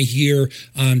they want to hear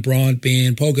on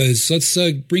Broadband Polkas. Let's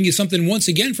bring you something once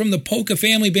again from the Polka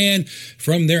Family Band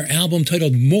from their album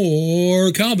titled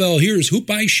More Cowbell. Here's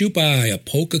Hoop-I Shoop-I, a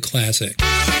polka classic.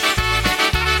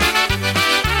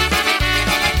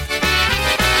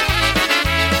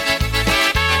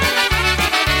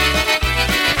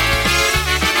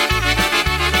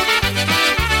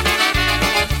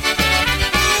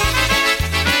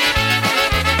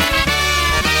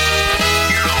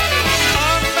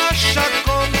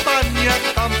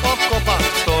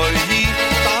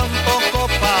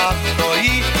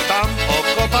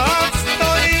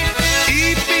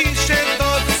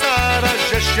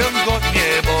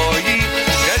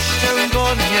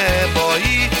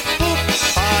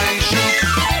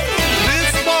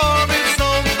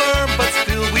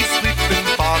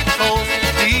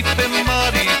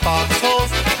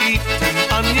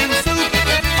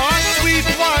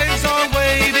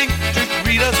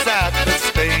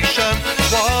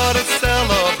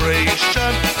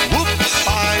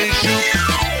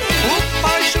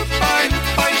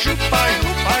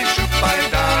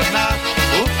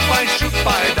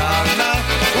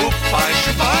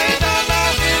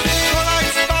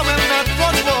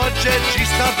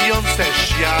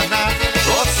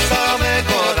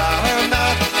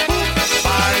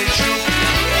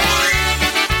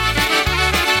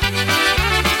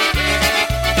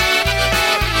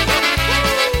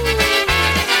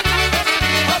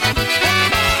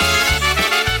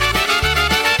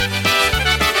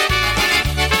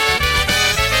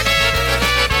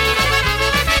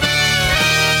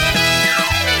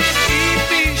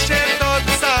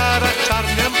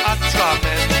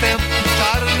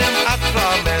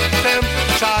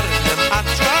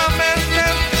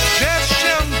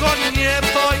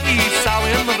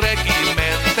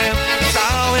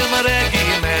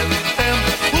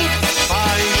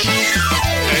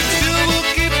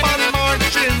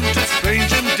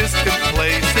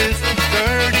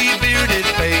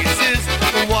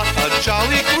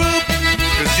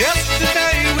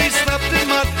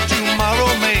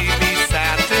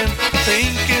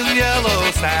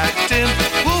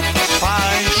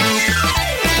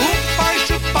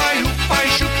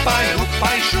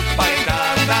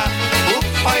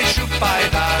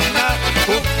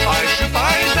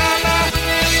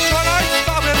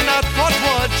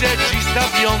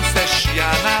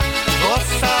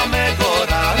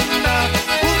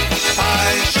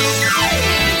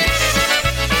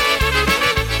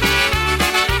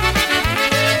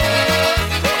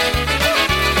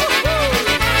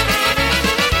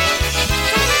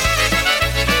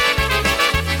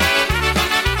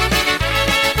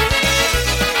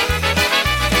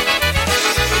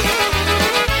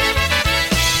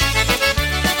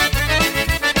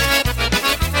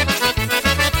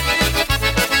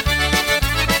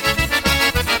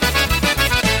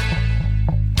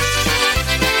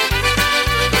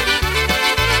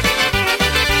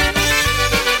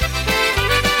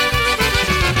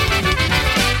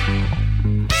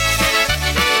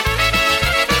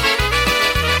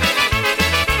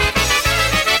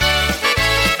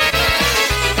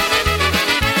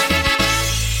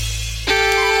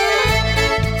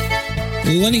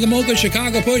 Lenny Gomolka,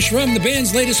 Chicago Push, from the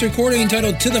band's latest recording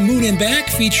entitled To the Moon and Back,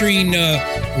 featuring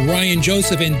Ryan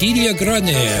Joseph and Didia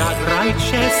Grodny.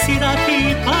 Zagrajcie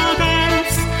Sirati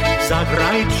Pagans,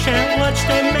 zagrajcie Watch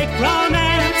Them Make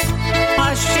Romance.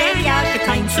 Patrzcie jak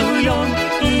tańcują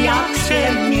i jak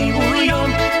się miłują,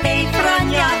 hej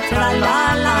frania tra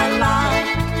la la la.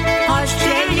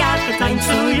 Patrzcie jak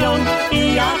tańcują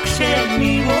i jak się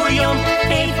miłują,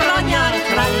 hej frania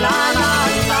tra la la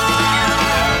la.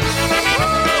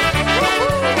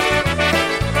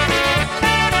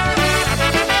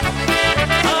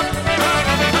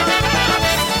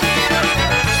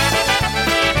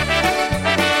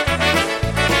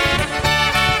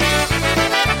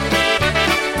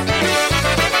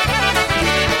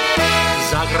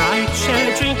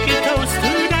 Drink your toast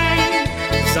today.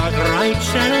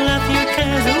 Zagrajcie, let your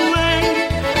cares away.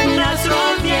 Na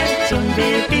zdrowie John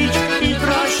wypić i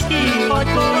troszki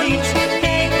odpolić.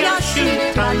 Hej, Krasiu,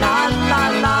 tra la la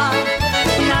la.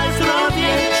 Na zdrowie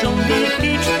John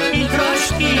wypić i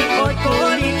troszki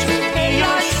odpolić. Hej,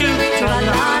 Jasiu, tra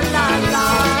la la la.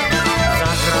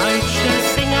 Zagrajcie,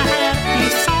 sing a happy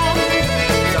song.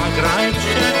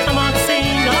 Zagrajcie, come on,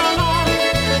 sing along.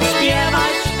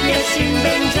 Śpiewać pieśń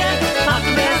będzie tak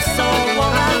wesoło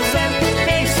razem.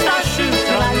 Hej, Stasiu,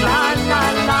 tra la la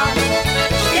la.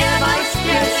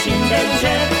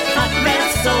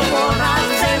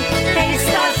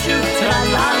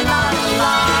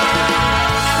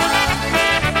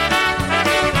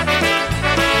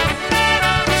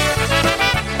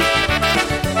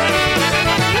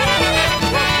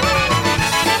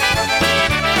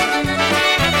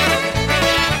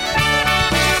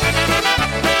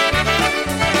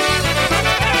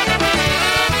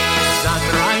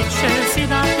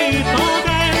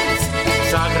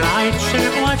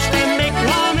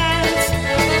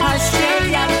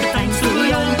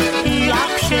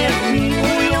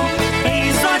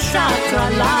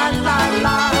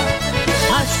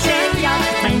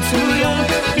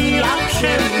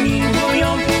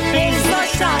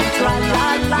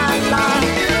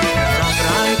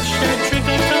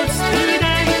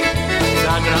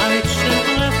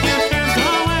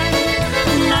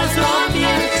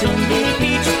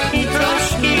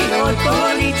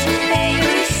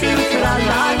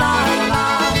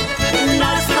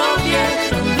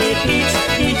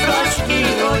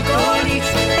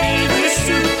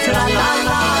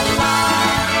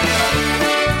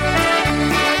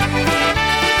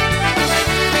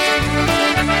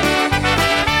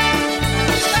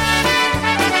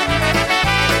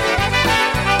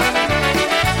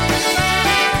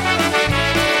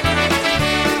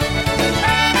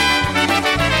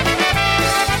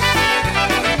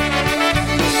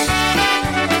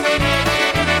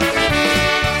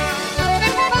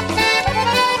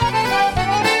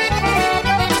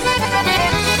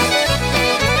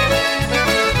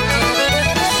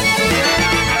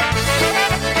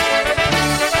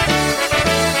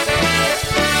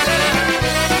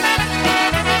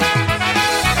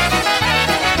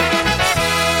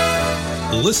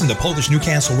 listen to Polish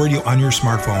Newcastle Radio on your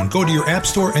smartphone. Go to your app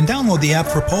store and download the app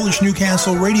for Polish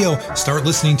Newcastle Radio. Start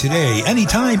listening today,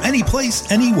 anytime, any place,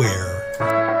 anywhere.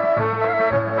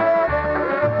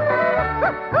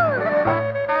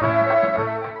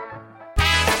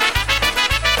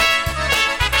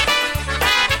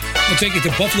 We'll take it to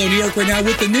Buffalo, New York right now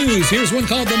with the news. Here's one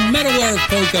called the Meadowlark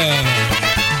Polka.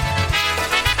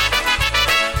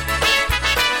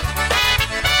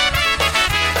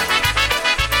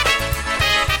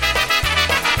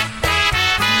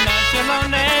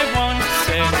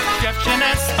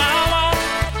 Dziewczynę spała,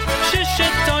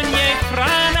 przyszedł do niej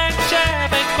Franek,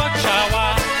 żeby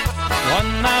koczała.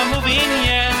 Ona mówi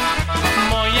nie,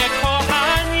 moje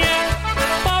kochanie,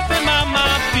 bo by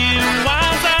mama biła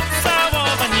za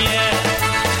całowanie.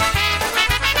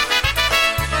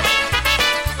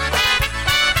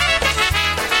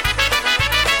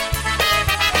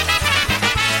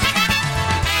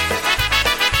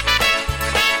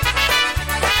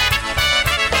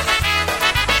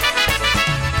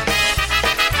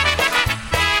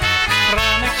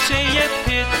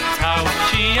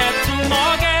 Tu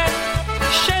mogę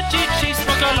siedzieć i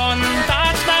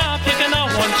spoglądać na piękną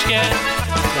łączkę.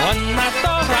 Ona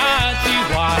to radzi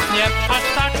ładnie,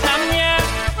 patrz tak na mnie.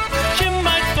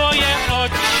 Trzymaj twoje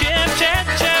oczy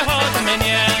przecie od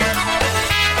mnie.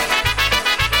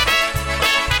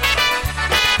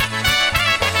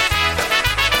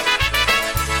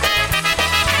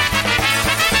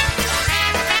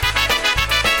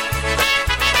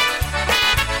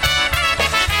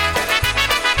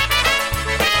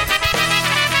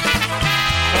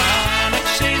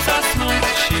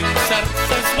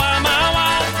 Serce złamała,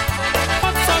 po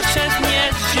co się z nie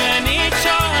żenić,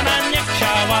 ona nie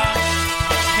chciała.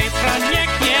 Hej, Franek,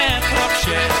 nie trop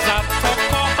się za to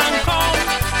kochanką.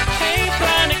 Hej,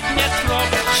 Franek, nie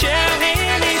trop się,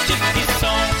 inni dziewki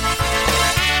są.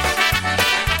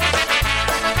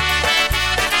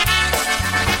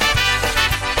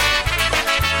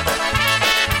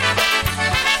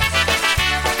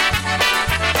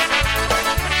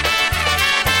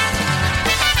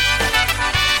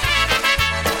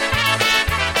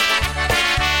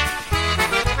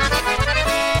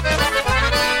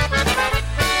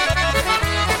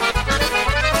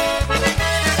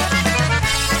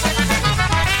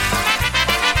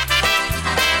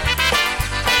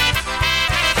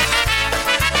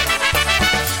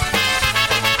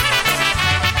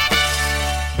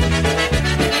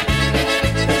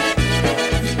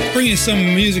 Bringing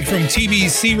some music from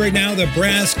TBC right now, the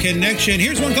Brass Connection.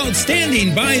 Here's one called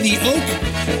Standing by the Oak.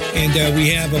 And we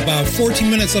have about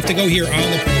 14 minutes left to go here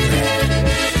on the program.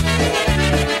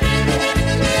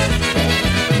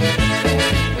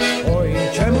 Oj,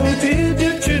 czemu ty,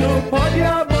 dziewczyno, pod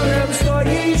jaworem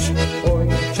stoisz? Oj,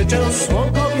 przecież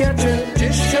słonko wiecze,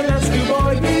 czyż się nas tu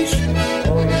boisz?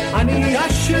 Oj, ani ja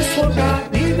się słonka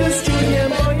nigdy nie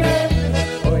boję.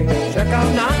 Oj,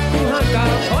 czekam na kuchanka,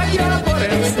 pod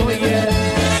jaworem stoję.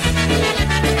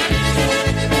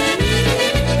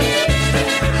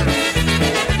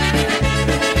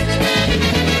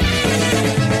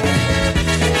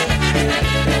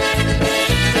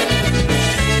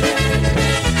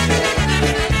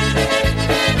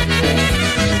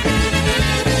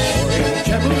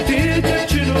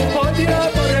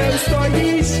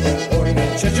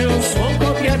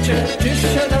 Słonko piecze, czyż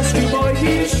się nas tu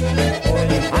boisz? Oj,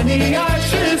 ani ja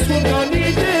się słonka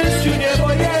nigdy nie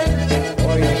boję.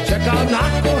 Oj, czekam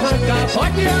na kochanka,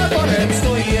 pod jaworem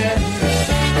stoję.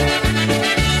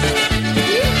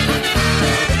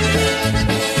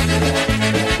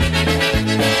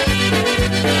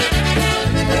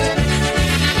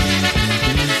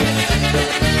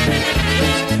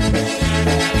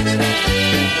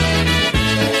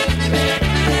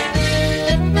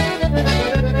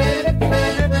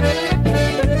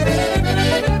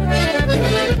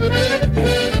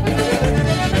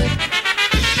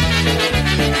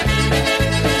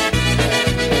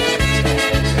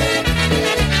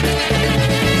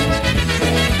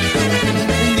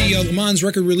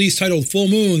 Record release titled Full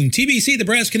Moon. TBC, The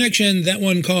Brass Connection, that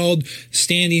one called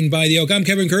Standing by the Oak. I'm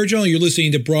Kevin Kurgel. You're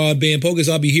listening to BroadBand Polkas.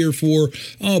 I'll be here for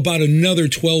about another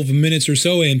 12 minutes or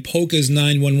so, and Polkas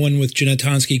 911 with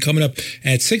Janatonsky coming up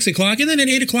at 6 o'clock. And then at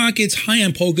 8 o'clock, it's High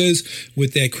on Polkas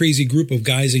with that crazy group of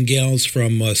guys and gals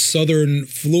from southern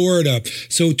Florida.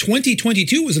 So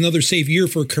 2022 was another safe year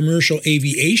for commercial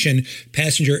aviation.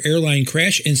 Passenger airline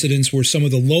crash incidents were some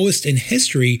of the lowest in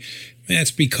history.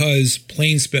 That's because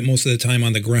planes spent most of the time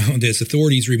on the ground as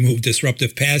authorities removed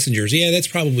disruptive passengers. Yeah, that's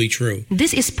probably true.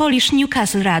 This is Polish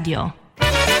Newcastle Radio.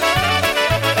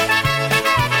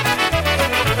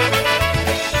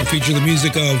 feature the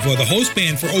music of the host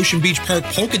band for Ocean Beach Park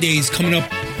Polka Days coming up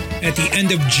at the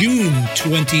end of June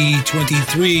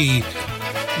 2023.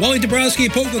 Wally Dabrowski,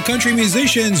 polka country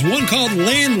musicians, one called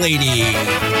Landlady.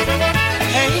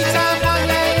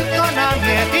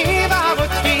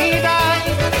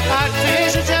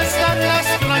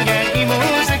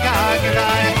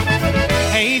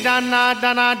 Hej, dana,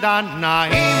 dana, dana,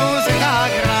 i muzyka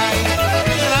graj.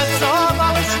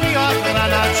 Pracowałeś mi od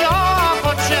rana,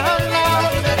 czego ciemno.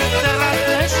 Teraz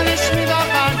leślisz mi do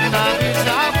panna, by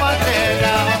zapłatę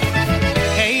dał.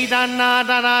 Hej, dana,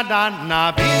 dana,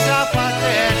 dana, by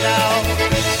zapłatę dał.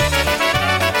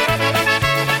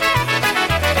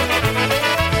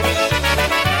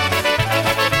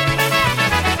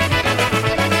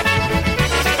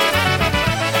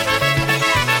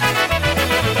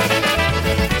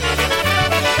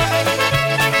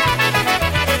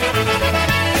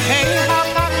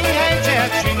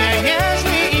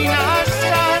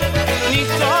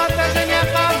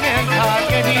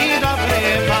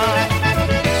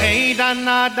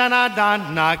 Dana,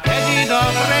 dana, kiedy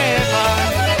dobry pan.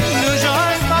 Dużo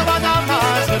słowa na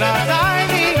mazura, daj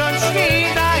mi rączki,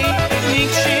 daj.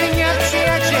 Nikt się nie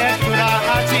przyjedzie, która,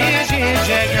 a ty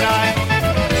jedzie graj.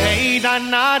 Hej,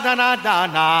 dana, dana,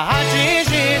 dana, a ty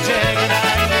jedzie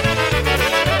graj.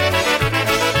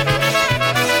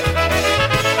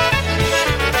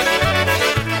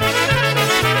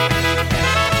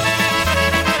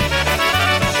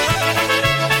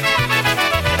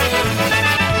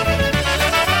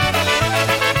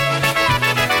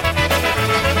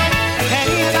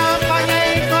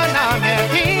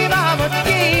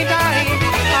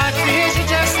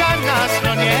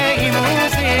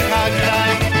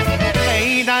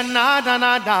 Dana,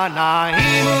 dana, dana,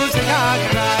 i muzyka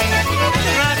graj.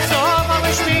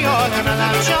 Pracowałeś mi od rana,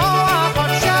 czoła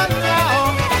podciągał.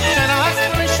 Teraz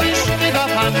myślisz, ty do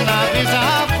panna, by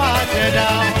zapłatę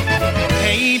dał.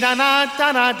 Hej, dana,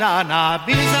 dana, dana,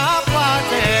 by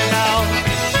zapłatę dał.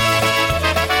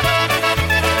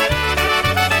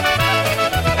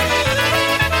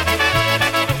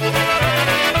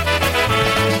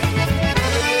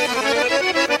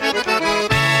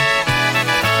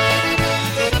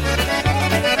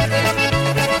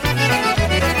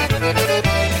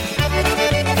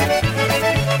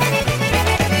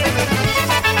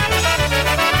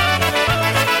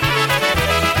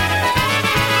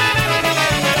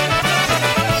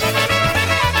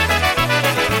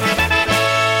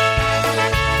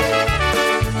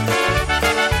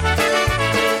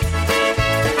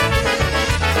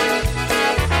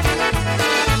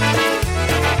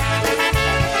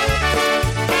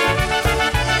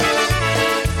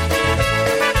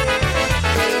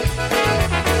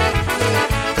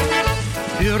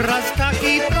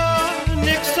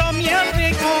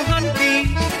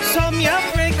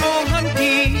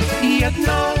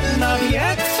 Jedno na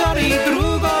wieczór i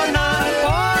drugo na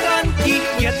poranki.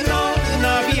 Jedno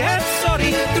na wieczór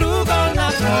i drugo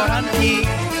na poranki.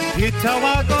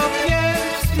 Pytała go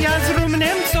pierśnia z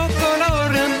rumnym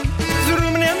sokolorem, z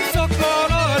rumnym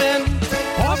sokolorem.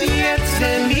 Powiedz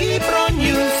mi,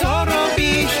 broniu, co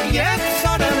robisz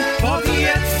wieczorem?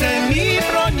 Powiedz mi,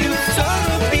 broniu, co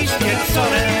robisz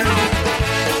wieczorem?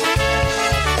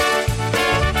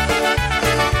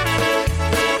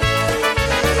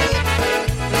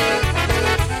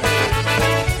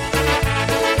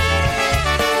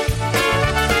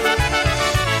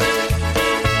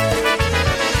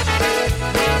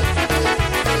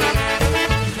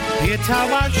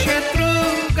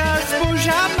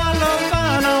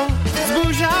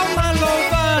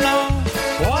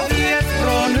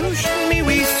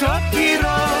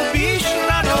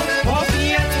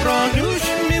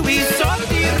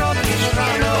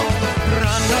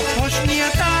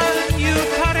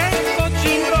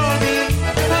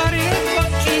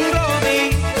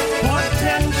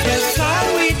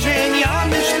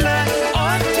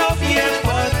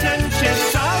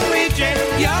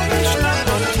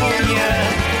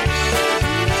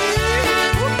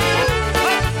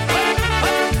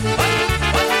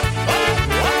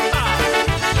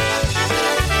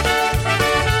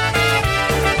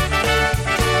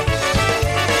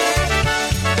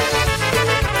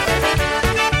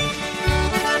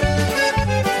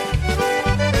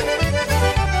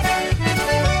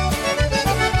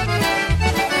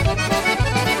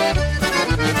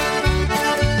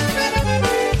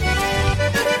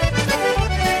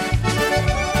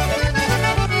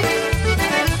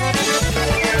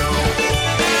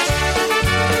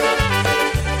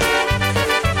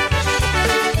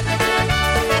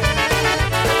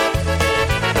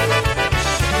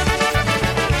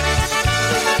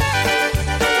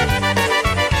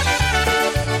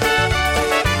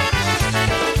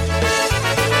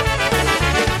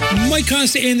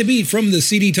 Costa and the Beat from the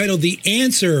CD titled The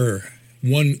Answer.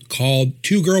 One called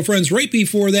Two Girlfriends. Right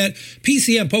before that,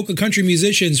 PCM Polka Country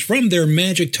Musicians from their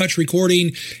Magic Touch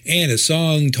recording, and a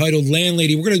song titled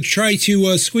Landlady. We're going to try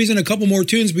to squeeze in a couple more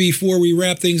tunes before we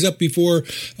wrap things up, before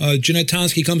Jeanette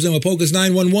Tonsky comes in with Polkas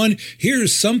 911.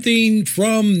 Here's something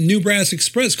from New Brass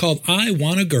Express called I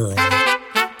Want a Girl.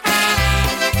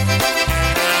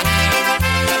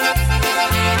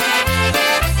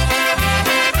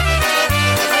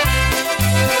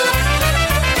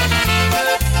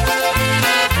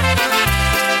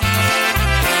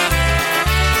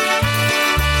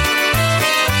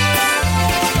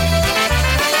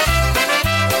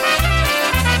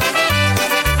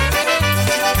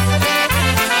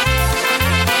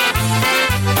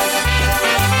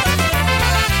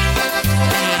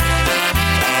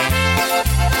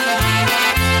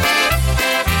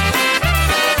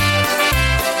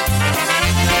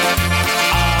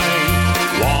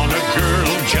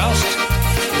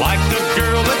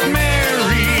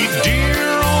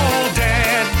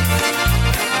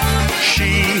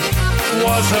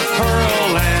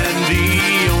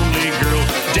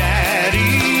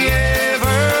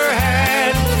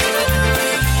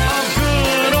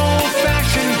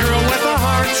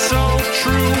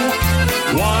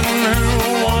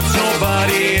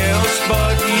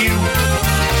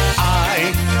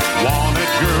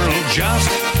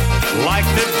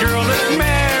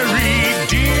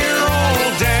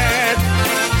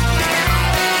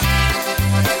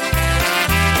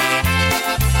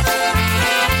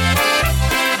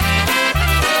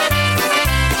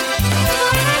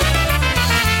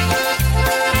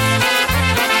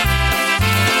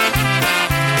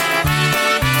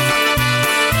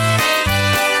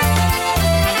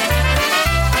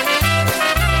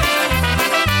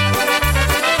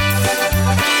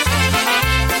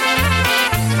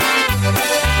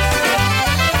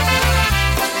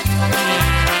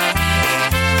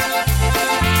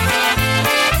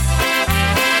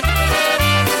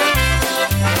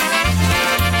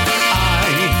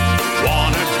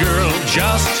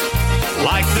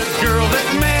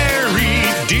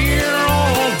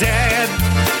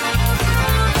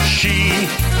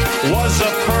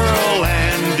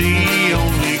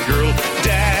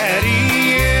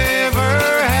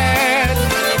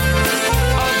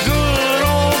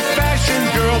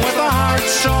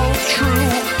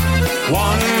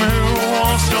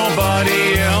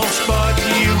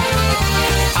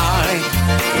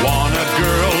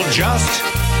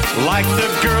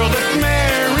 the girl that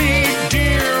married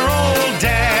dear old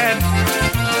dad.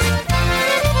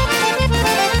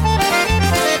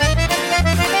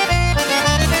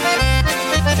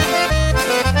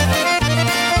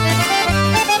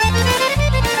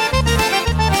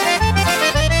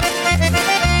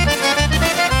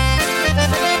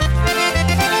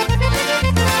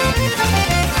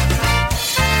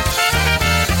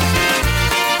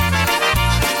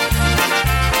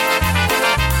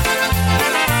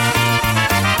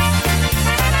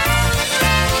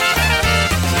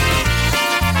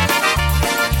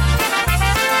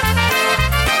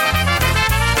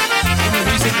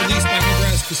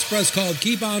 Called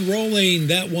Keep On Rolling,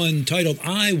 that one titled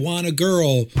I Want a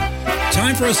Girl.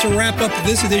 Time for us to wrap up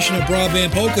this edition of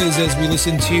Broadband Polkas as we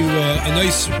listen to a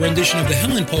nice rendition of the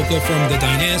Helen Polka from the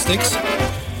Dynastics.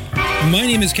 My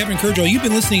name is Kevin Kurdziel. You've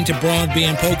been listening to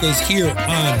Broadband Polkas here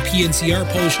on PNCR,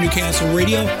 Polish Newcastle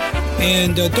Radio.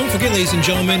 And don't forget, ladies and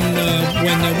gentlemen,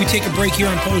 when we take a break here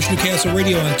on Polish Newcastle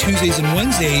Radio on Tuesdays and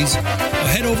Wednesdays,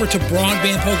 head over to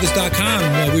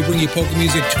BroadbandPolkas.com. We bring you polka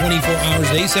music 24 hours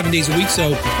a day, 7 days a week.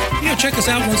 So, check us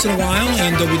out once in a while,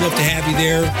 and we'd love to have you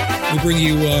there. We bring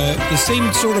you the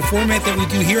same sort of format that we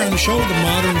do here on the show, the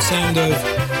modern sound of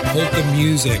polka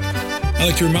music. I'd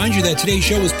like to remind you that today's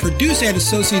show was produced at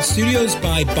Associate Studios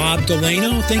by Bob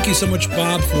Delano. Thank you so much,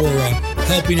 Bob, for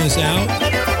helping us out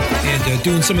and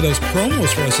doing some of those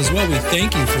promos for us as well. We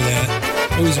thank you for that.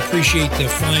 Always appreciate the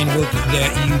fine work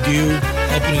that you do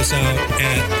helping us out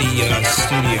at the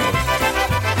studio.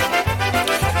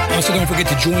 Also, don't forget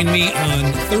to join me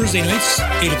on Thursday nights,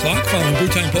 8 o'clock, following Brew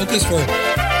Time Polkas for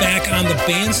Back on the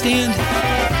Bandstand.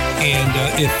 And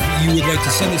if you would like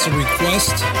to send us a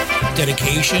request,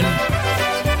 dedication,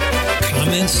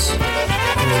 comments,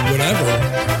 or whatever,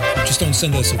 just don't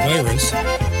send us a virus.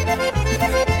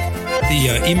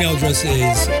 The email address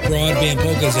is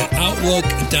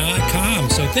broadbandpolkas@outlook.com.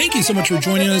 So thank you so much for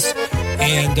joining us,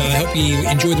 and I hope you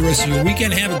enjoy the rest of your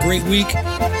weekend. Have a great week,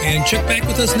 and check back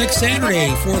with us next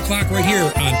Saturday, 4 o'clock right here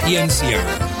on PNCR.